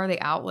like, what are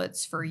the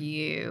outlets for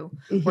you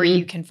where Mhm.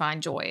 you can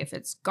find joy? If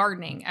it's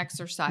gardening,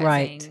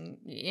 exercising,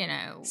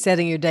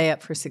 Setting your day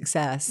up for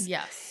success.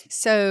 Yes.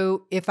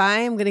 So if I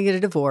am going to get a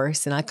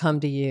divorce and I come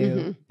to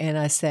you and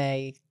I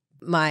say,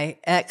 my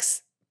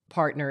ex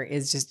partner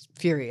is just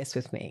furious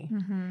with me.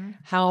 Mm-hmm.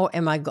 How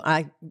am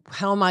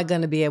I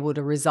going to be able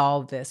to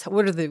resolve this?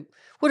 What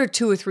are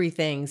 2 or 3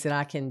 things that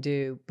I can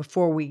do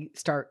before we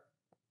start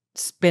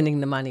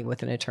spending the money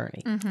with an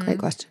attorney? Great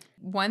question.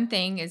 One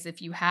thing is,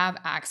 if you have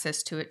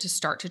access to it, to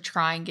start to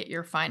try and get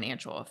your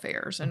financial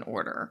affairs in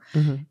order,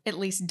 at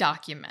least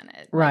document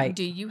it. Right. Like,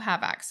 do you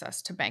have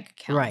access to bank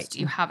accounts? Right. Do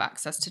you have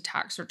access to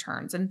tax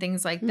returns and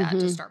things like that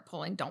to start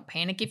pulling? Don't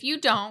panic if you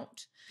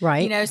don't.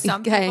 Right.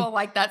 Some Okay. people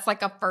that's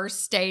like a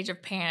first stage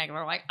of panic.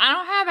 They're like, I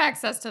don't have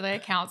access to the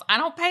accounts. I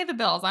don't pay the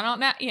bills. I don't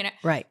know.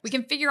 Right. We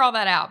can figure all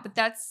that out, but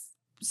that's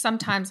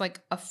sometimes like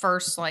a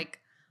first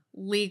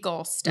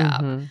legal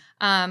step.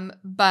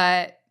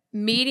 But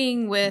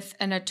meeting with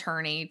an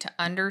attorney to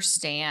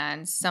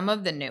understand some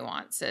of the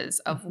nuances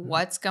of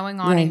what's going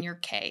on in Right. your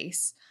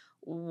case,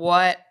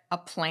 what a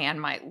plan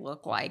might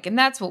look like. And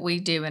that's what we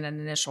do in an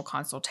initial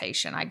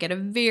consultation. I get a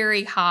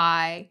very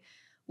high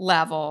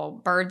level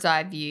bird's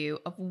eye view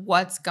of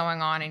what's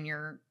going on in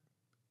your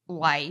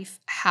life,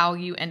 how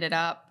you ended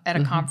up at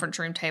a conference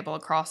room table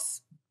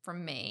across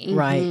from me.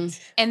 Right.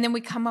 And then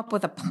we come up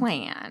with a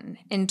plan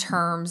in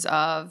terms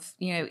of,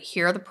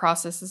 here are the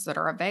processes that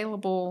are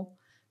available.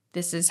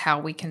 This is how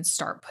we can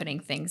start putting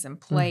things in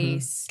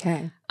place.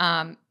 Okay.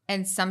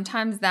 And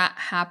sometimes that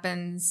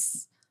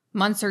happens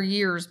months or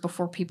years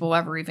before people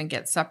ever even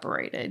get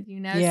seperated.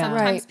 Yeah.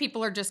 Sometimes Right.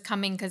 people are just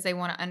coming because they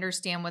want to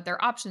understand what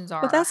their options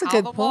are, But that's or a how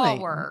good the law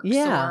point. works,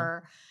 Yeah.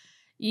 or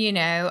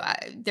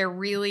they're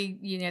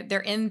really, they're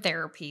in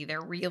therapy.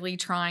 They're really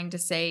trying to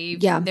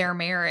save Yeah. their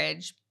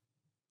marriage.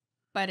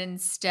 But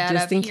instead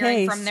Just of in hearing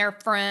case. from their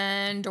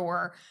friend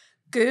or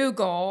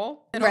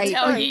Google, it'll Right.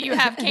 tell you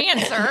have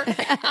cancer.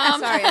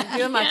 Sorry, I'm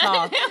doing my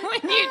cough.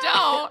 When you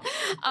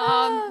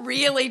don't,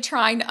 really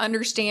trying to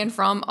understand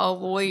from a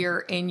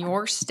lawyer in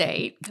your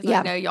state, because Yeah.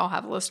 I know y'all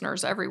have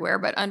listeners everywhere,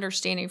 but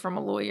understanding from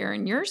a lawyer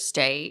in your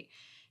state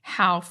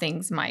how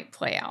things might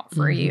play out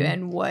for you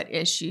and what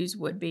issues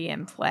would be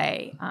in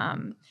play,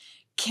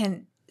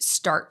 can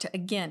start to,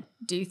 again,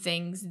 do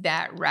things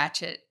that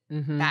ratchet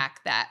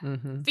back that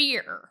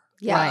fear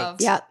Yeah. of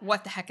Yeah.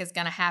 what the heck is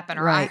going to happen.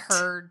 Or Right. I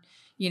heard,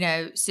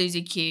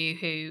 Susie Q,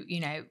 who,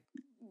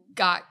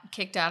 got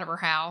kicked out of her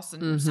house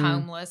and was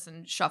homeless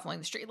and shuffling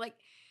the street. Like,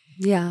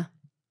 Yeah.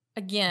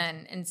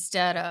 again,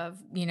 instead of,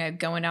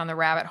 going down the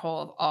rabbit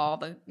hole of all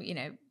the,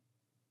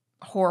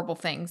 horrible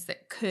things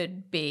that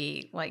could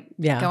be, like,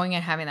 going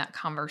and having that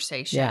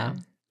conversation. Yeah.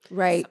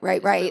 Right.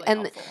 Really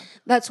And helpful.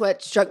 that's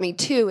what struck me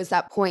too, is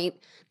that point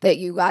that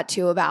you got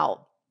to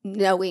about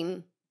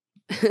knowing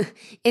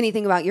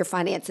anything about your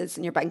finances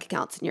and your bank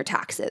accounts and your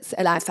taxes.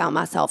 And I found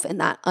myself in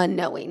that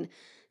unknowing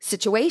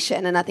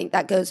situation. And I think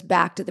that goes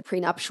back to the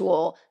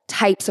prenuptial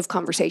types of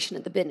conversation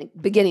at the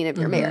beginning of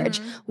your marriage.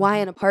 Why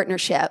in a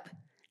partnership,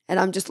 and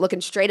I'm just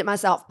looking straight at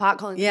myself, pot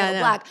calling the kettle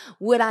black,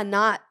 would I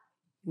not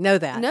know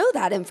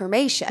that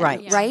information?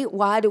 Right. Right?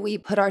 Why do we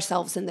put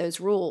ourselves in those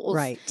rules?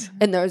 Right.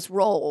 In those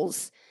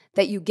roles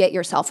that you get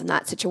yourself in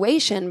that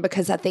situation?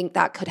 Because I think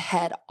that could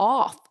head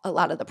off a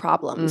lot of the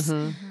problems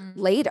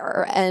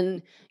later.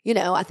 And,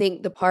 I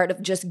think the part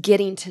of just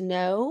getting to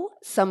know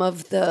some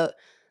of the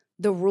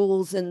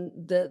rules and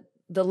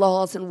the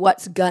laws and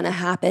what's going to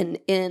happen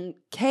in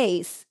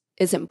case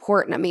is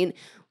important. I mean,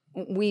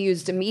 we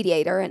used a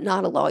mediator and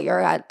not a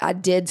lawyer. I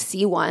did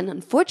see one.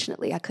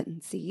 Unfortunately, I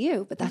couldn't see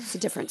you, but that's a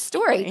different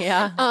story.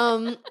 Yeah.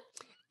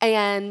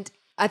 And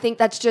I think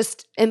that's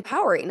just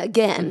empowering,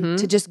 again,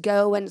 to just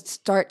go and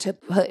start to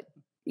put,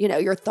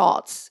 your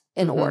thoughts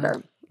in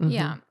order.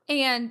 Yeah.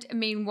 And I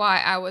mean,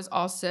 why I was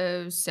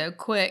also so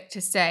quick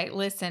to say,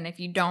 listen, if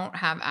you don't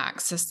have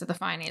access to the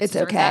finances, It's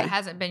okay. or that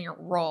hasn't been your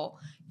role,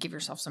 give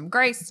yourself some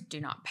grace. Do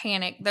not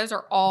panic. Those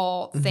are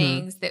all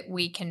things that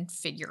we can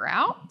figure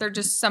out. They're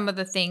just some of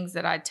the things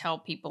that I tell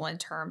people in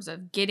terms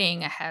of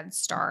getting a head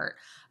start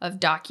of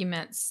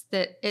documents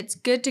that it's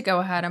good to go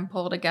ahead and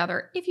pull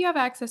together if you have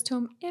access to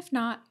them. If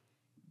not,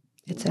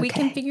 It's we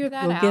can okay. figure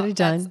that We'll out. get it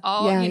done. That's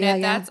all, Yeah.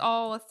 that's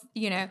all,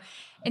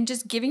 and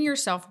just giving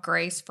yourself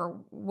grace for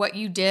what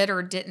you did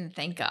or didn't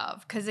think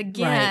of. Because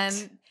again,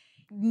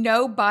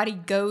 nobody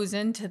goes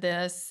into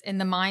this in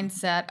the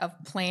mindset of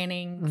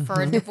planning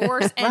for a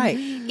divorce. And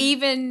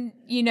even,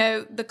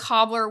 the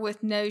cobbler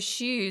with no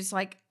shoes,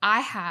 like, I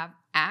have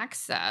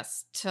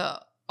access to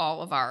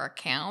all of our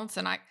accounts,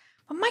 and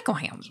Michael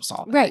handles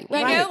all that.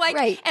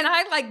 Right. And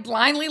I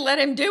blindly let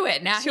him do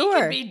it. Now he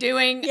could be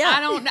doing, I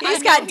don't know.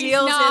 He's got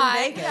deals in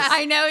Vegas.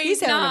 I know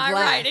he's having a not.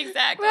 blast. Right,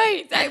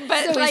 exactly.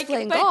 But So he's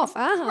playing golf.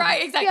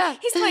 Right, exactly. Yeah.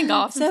 He's playing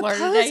golf in Florida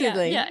today.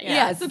 Supposedly.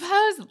 Yeah,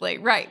 supposedly.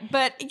 Right.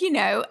 But,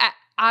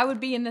 I would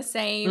be in the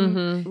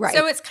same. Right.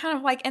 So it's kind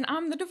of like, and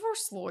I'm the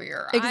divorce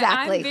lawyer.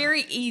 Exactly. I'm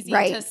very easy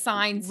Right. to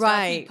sign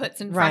stuff he puts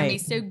in front of me.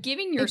 So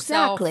giving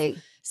yourself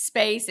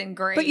space and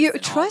grace. But your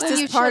and all trust that.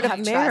 is You part should of have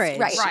trust. marriage.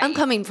 Right. I'm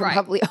coming from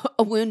probably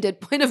a wounded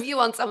point of view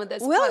on some of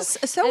this. Well, as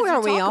so you're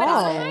are we talking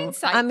about all. it.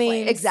 Hindsight I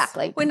mean, plays.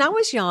 Exactly. when I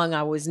was young,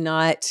 I was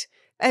not,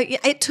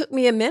 it took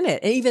me a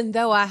minute. Even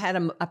though I had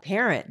a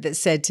parent that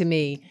said to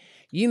me,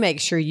 you make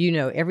sure you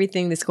know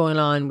everything that's going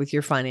on with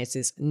your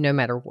finances, no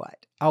matter what.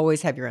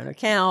 Always have your own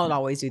account,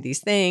 always do these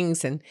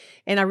things. And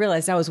I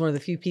realized I was one of the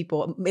few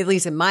people, at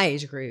least in my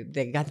age group,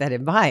 that got that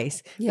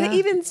advice. Yeah. But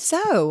even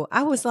so,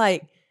 I was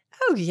like,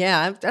 oh yeah,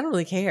 I don't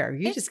really care.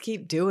 You just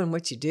keep doing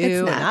what you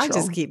do, and I'll natural.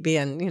 just keep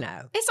being,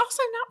 It's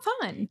also not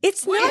fun.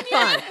 It's not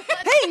fun.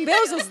 Paying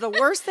bills is the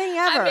worst thing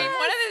ever. I mean,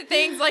 one of the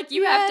things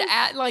you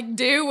have to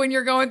do when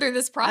you're going through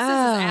this process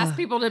is ask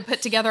people to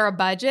put together a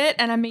budget.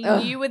 And I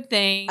mean, you would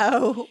think,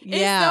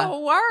 it's the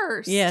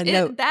worst. Yeah,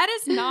 no. That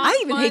is not. I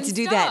even hate to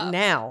do that stuff.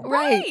 now.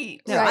 Right.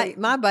 No,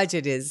 my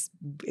budget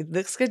it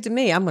looks good to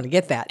me. I'm going to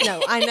get that.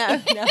 No, I know.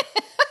 No.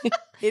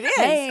 It is.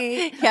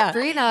 Hey, Yeah.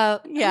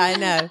 prenup. Yeah, I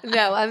know.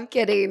 No, I'm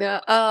kidding.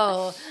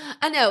 I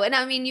know. And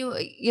I mean,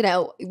 you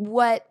know,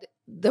 what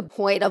the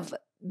point of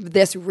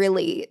this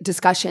really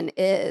discussion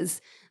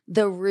is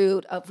the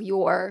root of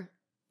your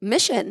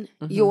mission,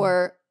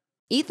 your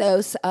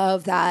ethos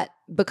of that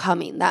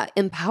becoming, that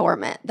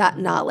empowerment, that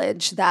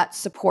knowledge, that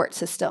support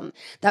system,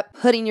 that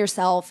putting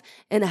yourself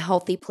in a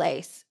healthy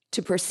place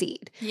to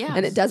proceed. Yeah.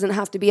 And it doesn't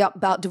have to be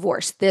about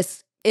divorce.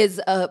 This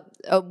is a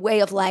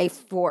way of life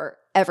for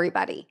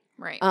everybody.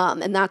 Right.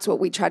 And that's what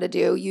we try to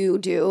do. You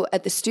do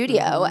at the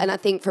studio. And I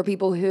think for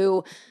people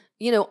who,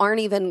 aren't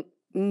even,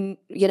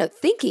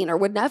 thinking or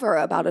would never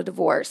about a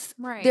divorce,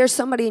 Right. there's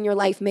somebody in your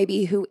life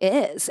maybe who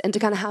is, and to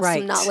kind of have Right.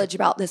 some knowledge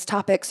about this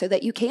topic so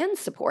that you can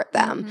support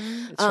them.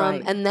 That's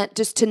right. And that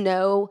just to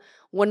know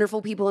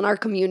wonderful people in our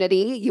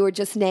community. You were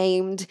just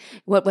named,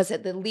 what was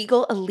it, the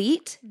Legal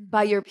Elite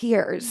by your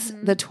peers,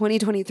 the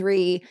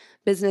 2023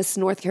 Business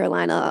North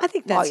Carolina I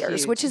think that's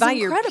lawyers, huge. which is By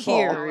incredible.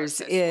 your peers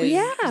is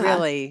Yeah.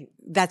 really,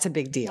 that's a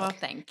big deal. Well,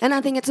 thank you. And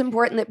I think it's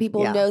important that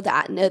people Yeah. know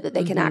that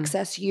they can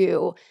access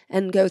you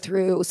and go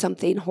through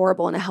something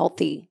horrible in a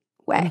healthy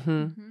way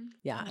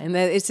Yeah, and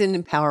that it's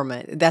an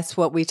empowerment. That's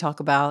what we talk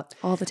about,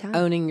 all the time.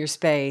 owning your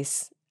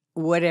space,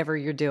 whatever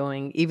you're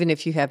doing, even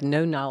if you have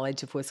no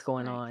knowledge of what's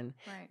going on,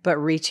 Right. but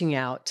reaching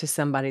out to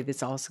somebody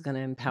that's also going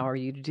to empower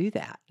you to do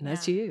that. And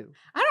that's you.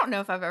 I don't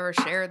know if I've ever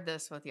shared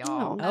this with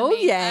y'all. Oh.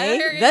 Yay. I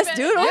don't Let's even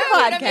do it on know the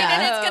what I mean, podcast.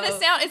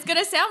 and it's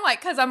gonna sound like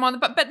because I'm on the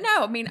but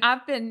no, I mean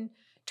I've been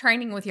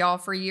training with y'all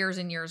for years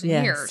and years and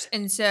Yes. years.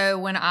 And so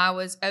when I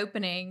was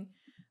opening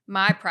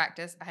my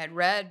practice, I had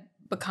read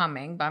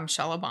Becoming by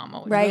Michelle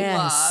Obama, which Right. I Yes.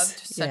 loved.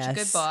 Such a good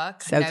Yes.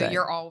 book. So I know good.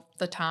 you're all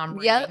the time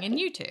reading, Yep. and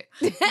you too.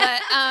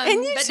 But,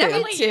 And you but too.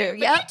 definitely Me too. you. But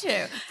Yep. you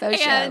too. For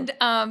sure. And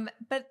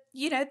but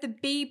the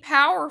be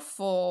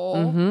powerful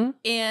Mhm.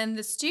 in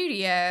the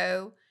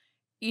studio,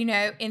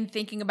 in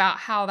thinking about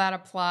how that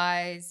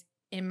applies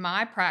in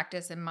my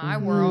practice, in my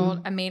Mhm.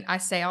 world. I mean, I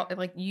say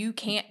like you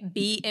can't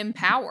be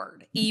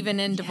empowered even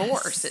in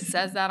divorce. Yes. It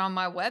says that on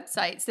my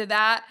website. So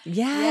that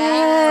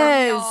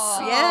Yes.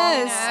 y'all, Yes.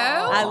 you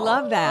know? I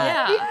love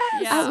that.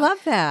 Yeah. I love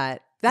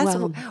that.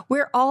 Well-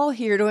 We're all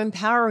here to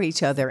empower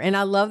each other. And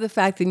I love the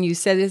fact that you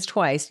said this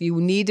twice.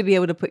 You need to be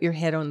able to put your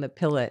head on the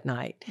pillow at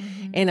night.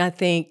 Mhm. And I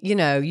think,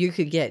 you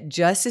could get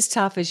just as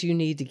tough as you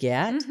need to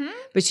get, Mhm.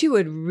 but you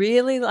would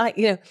really like,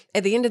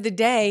 at the end of the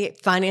day,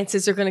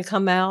 finances are going to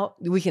come out.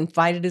 We can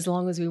fight it as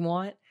long as we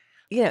want.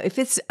 If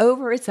it's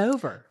over, it's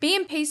over.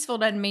 Being peaceful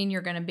doesn't mean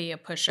you're going to be a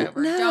pushover.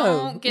 No,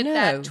 Don't get no.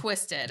 that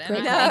twisted. And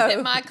I Great think point.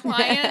 that my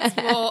clients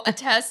will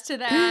attest to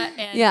that.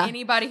 And Yeah.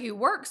 anybody who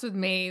works with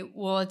me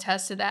will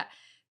attest to that.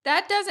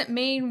 That doesn't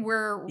mean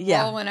we're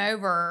Yeah. rolling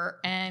over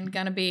and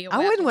going to be. I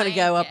wouldn't wanna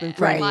go up in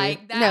front of you.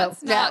 Like No,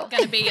 that's no. not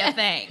going to be a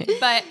thing.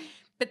 But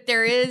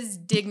there is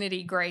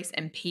dignity, grace,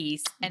 and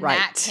peace, and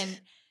Right.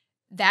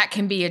 that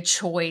can be a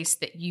choice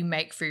that you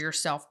make for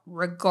yourself,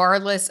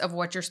 regardless of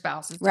what your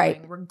spouse is Right.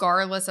 doing,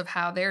 regardless of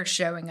how they're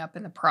showing up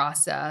in the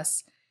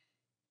process.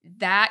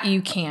 That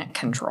you can't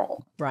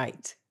control.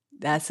 Right.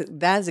 That's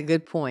a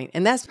good point.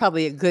 And that's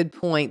probably a good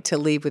point to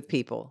leave with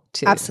people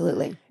too.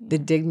 Absolutely. The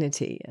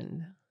dignity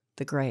and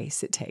the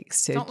grace it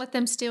takes to Don't let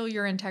them steal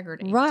your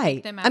integrity. right.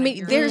 Take them out I of mean,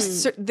 your-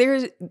 there's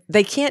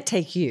they can't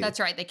take you. That's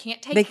right. They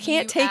can't take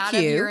They out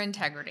of your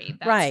integrity.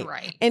 That's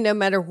right. And no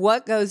matter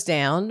what goes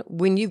down,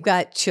 when you've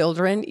got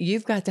children,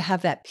 you've got to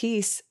have that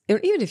peace.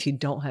 Even if you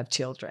don't have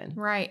children,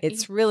 Right.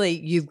 it's really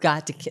you've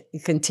got to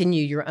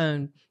continue your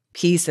own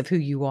piece of who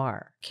you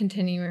are.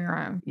 Continue your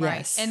own.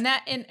 Yes. Right. And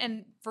that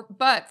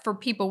but for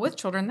people with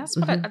children, that's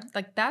what I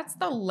like. That's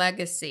the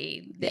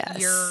legacy that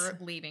Yes. you're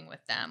leaving with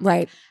them.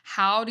 Right.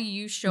 How do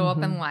you show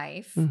up in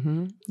life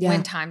Mm-hmm. Yeah.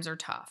 when times are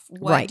tough?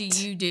 What Right. do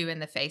you do in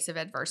the face of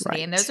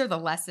adversity? And Right. those are the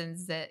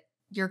lessons that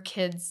your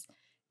kids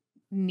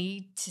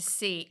need to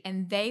see,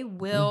 and they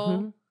will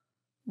Mhm.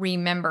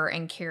 remember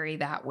and carry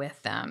that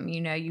with them.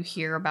 You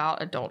hear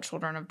about adult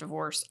children of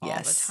divorce all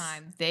Yes. the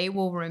time. They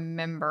will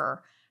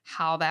remember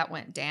how that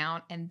went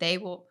down, and they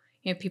will,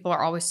 people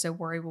are always so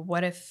worried. Well,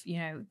 what if,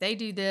 they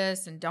do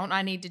this, and don't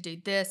I need to do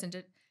this?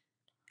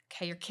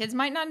 Okay, your kids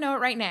might not know it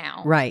right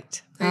now.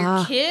 Right. But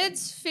your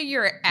kids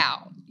figure it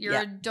out. Your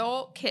Yeah.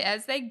 adult kid,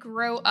 as they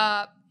grow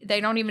up,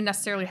 they don't even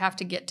necessarily have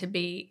to get to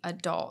be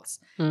adults.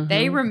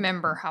 They Mhm.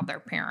 remember how their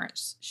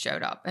parents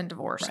showed up in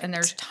divorce, and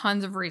there's Right.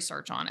 tons of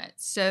research on it.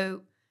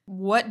 So,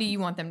 what do you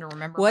want them to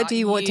remember? What about do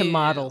you want to you?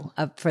 model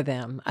up for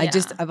them? Yeah.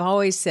 I've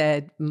always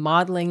said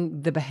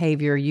modeling the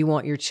behavior you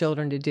want your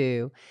children to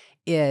do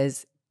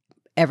is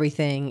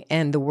everything,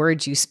 and the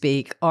words you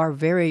speak are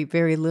very,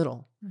 very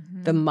little.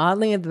 Mhm. The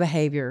modeling of the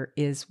behavior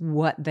is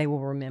what they will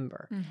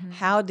remember. Mhm.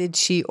 How did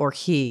she or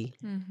he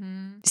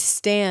Mhm.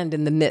 stand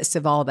in the midst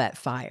of all that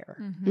fire?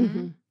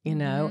 Mhm.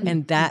 Mhm.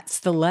 And that's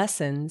the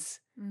lessons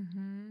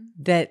Mhm.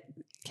 that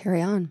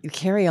Carry on.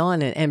 carry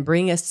on and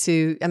bring us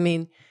to,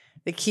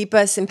 that keep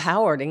us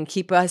empowered and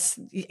keep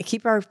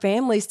our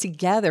families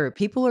together.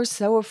 People are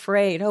so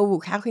afraid. Oh,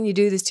 how can you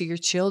do this to your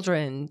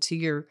children, to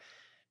your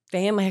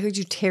family? How could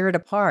you tear it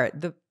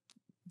apart?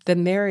 The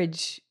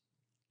marriage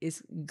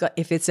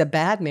if it's a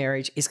bad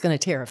marriage, it's going to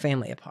tear a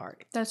family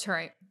apart. That's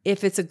right.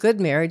 If it's a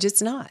good marriage,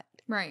 it's not.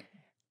 Right.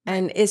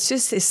 And it's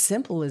just as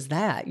simple as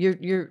that.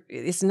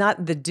 It's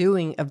not the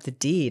doing of the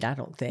deed, I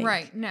don't think.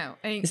 Right. No.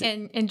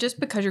 And just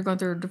because you're going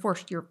through a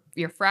divorce,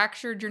 you're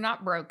fractured, you're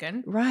not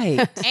broken.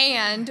 Right.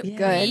 And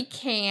Yeah. we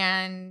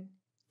can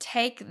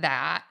take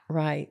that,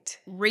 Right.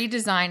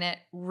 redesign it,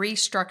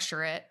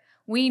 restructure it.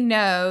 We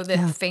know that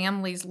Yeah.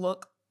 families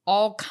look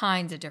all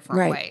kinds of different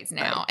Right. ways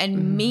now Right. and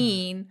Mhm.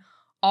 mean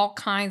all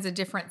kinds of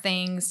different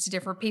things to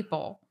different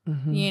people.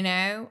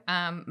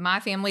 Mhm. My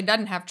family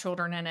doesn't have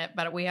children in it,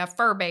 but we have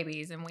fur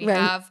babies, and we Right.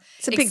 have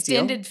It's a big deal.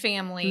 extended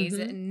families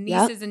Mhm. and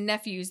Yep. nieces and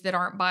nephews that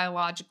aren't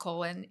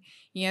biological. And,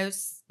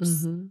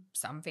 Mhm.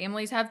 some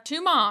families have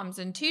two moms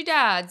and two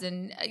dads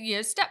and,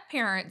 step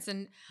parents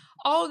and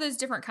all of those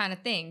different kind of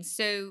things.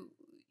 So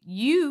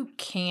you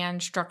can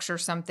structure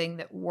something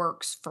that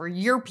works for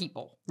your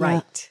people.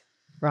 Yeah.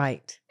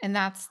 Right. And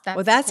that's Well,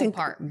 the cool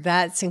part.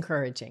 that's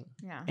encouraging.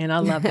 Yeah. And I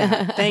love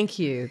that. Thank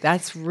you.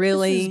 That's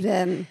really, This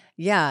has been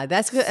yeah,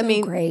 that's good.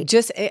 so great.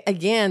 Just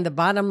again, the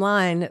bottom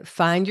line,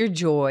 find your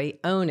joy,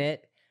 own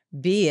it,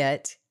 be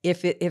it.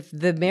 If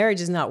the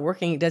marriage is not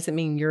working, it doesn't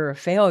mean you're a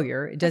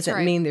failure. It That's doesn't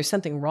right. mean there's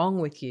something wrong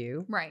with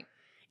you. Right.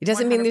 It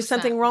doesn't mean there's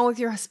 100%. something wrong with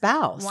your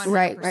spouse.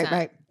 100%.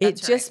 Right. It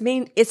That's just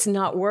means it's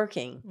not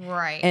working.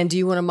 right. And do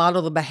you want to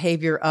model the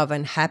behavior of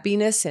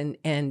unhappiness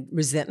and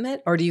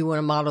resentment, or do you want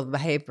to model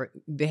the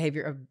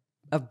behavior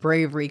of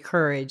bravery,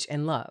 courage,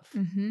 and love?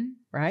 Mm-hmm.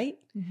 Right?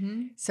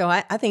 Mm-hmm. So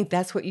I think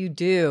that's what you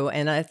do,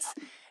 and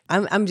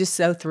I'm just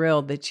so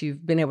thrilled that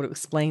you've been able to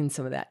explain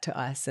some of that to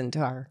us and to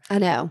our I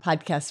know.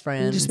 podcast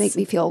friends. You just make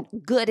me feel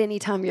good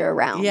anytime you're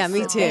around. Yeah,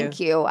 me So too. Thank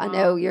you. I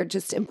know you're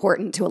just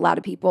important to a lot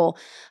of people,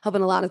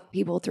 helping a lot of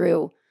people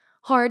through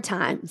hard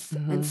times.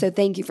 And so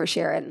thank you for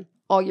sharing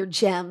all your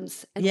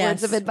gems and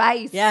words of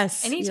advice.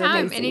 Yes.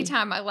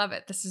 Anytime. I love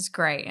it. This is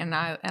great. And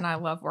I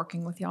love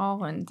working with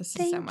y'all, and this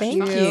is so much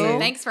Thank fun. you.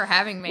 Thanks for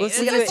having me. We'll This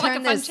see is you like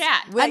a fun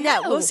chat.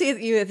 We'll see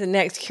you at the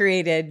next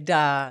curated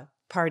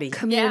party.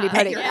 Community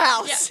party. At your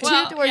house.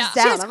 Well, Two doors yeah.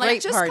 down. She has I'm like,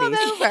 great just parties. come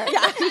over.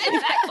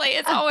 Exactly.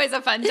 It's always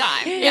a fun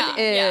time. Yeah,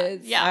 It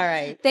is. Yeah. All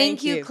right.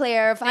 Thank you,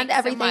 Claire. Find Thanks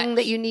so everything much.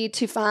 that you need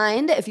to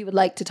find if you would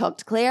like to talk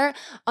to Claire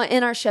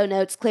in our show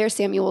notes,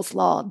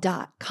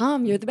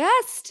 clairesamuelslaw.com. You're the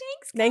best.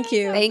 Thank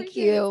you. Thank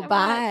Appreciate you. it so much.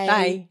 Bye.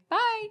 Bye.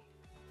 Bye.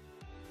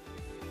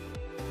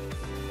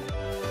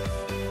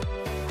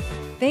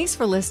 Thanks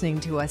for listening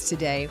to us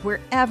today,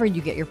 wherever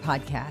you get your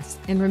podcasts.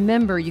 And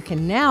remember, you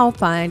can now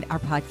find our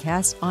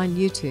podcast on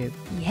YouTube.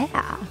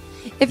 Yeah.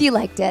 If you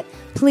liked it,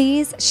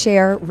 please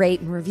share,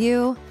 rate, and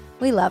review.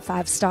 We love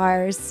 5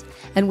 stars.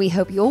 And we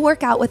hope you'll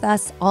work out with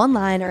us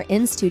online or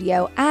in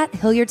studio at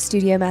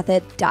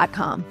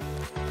HilliardStudioMethod.com.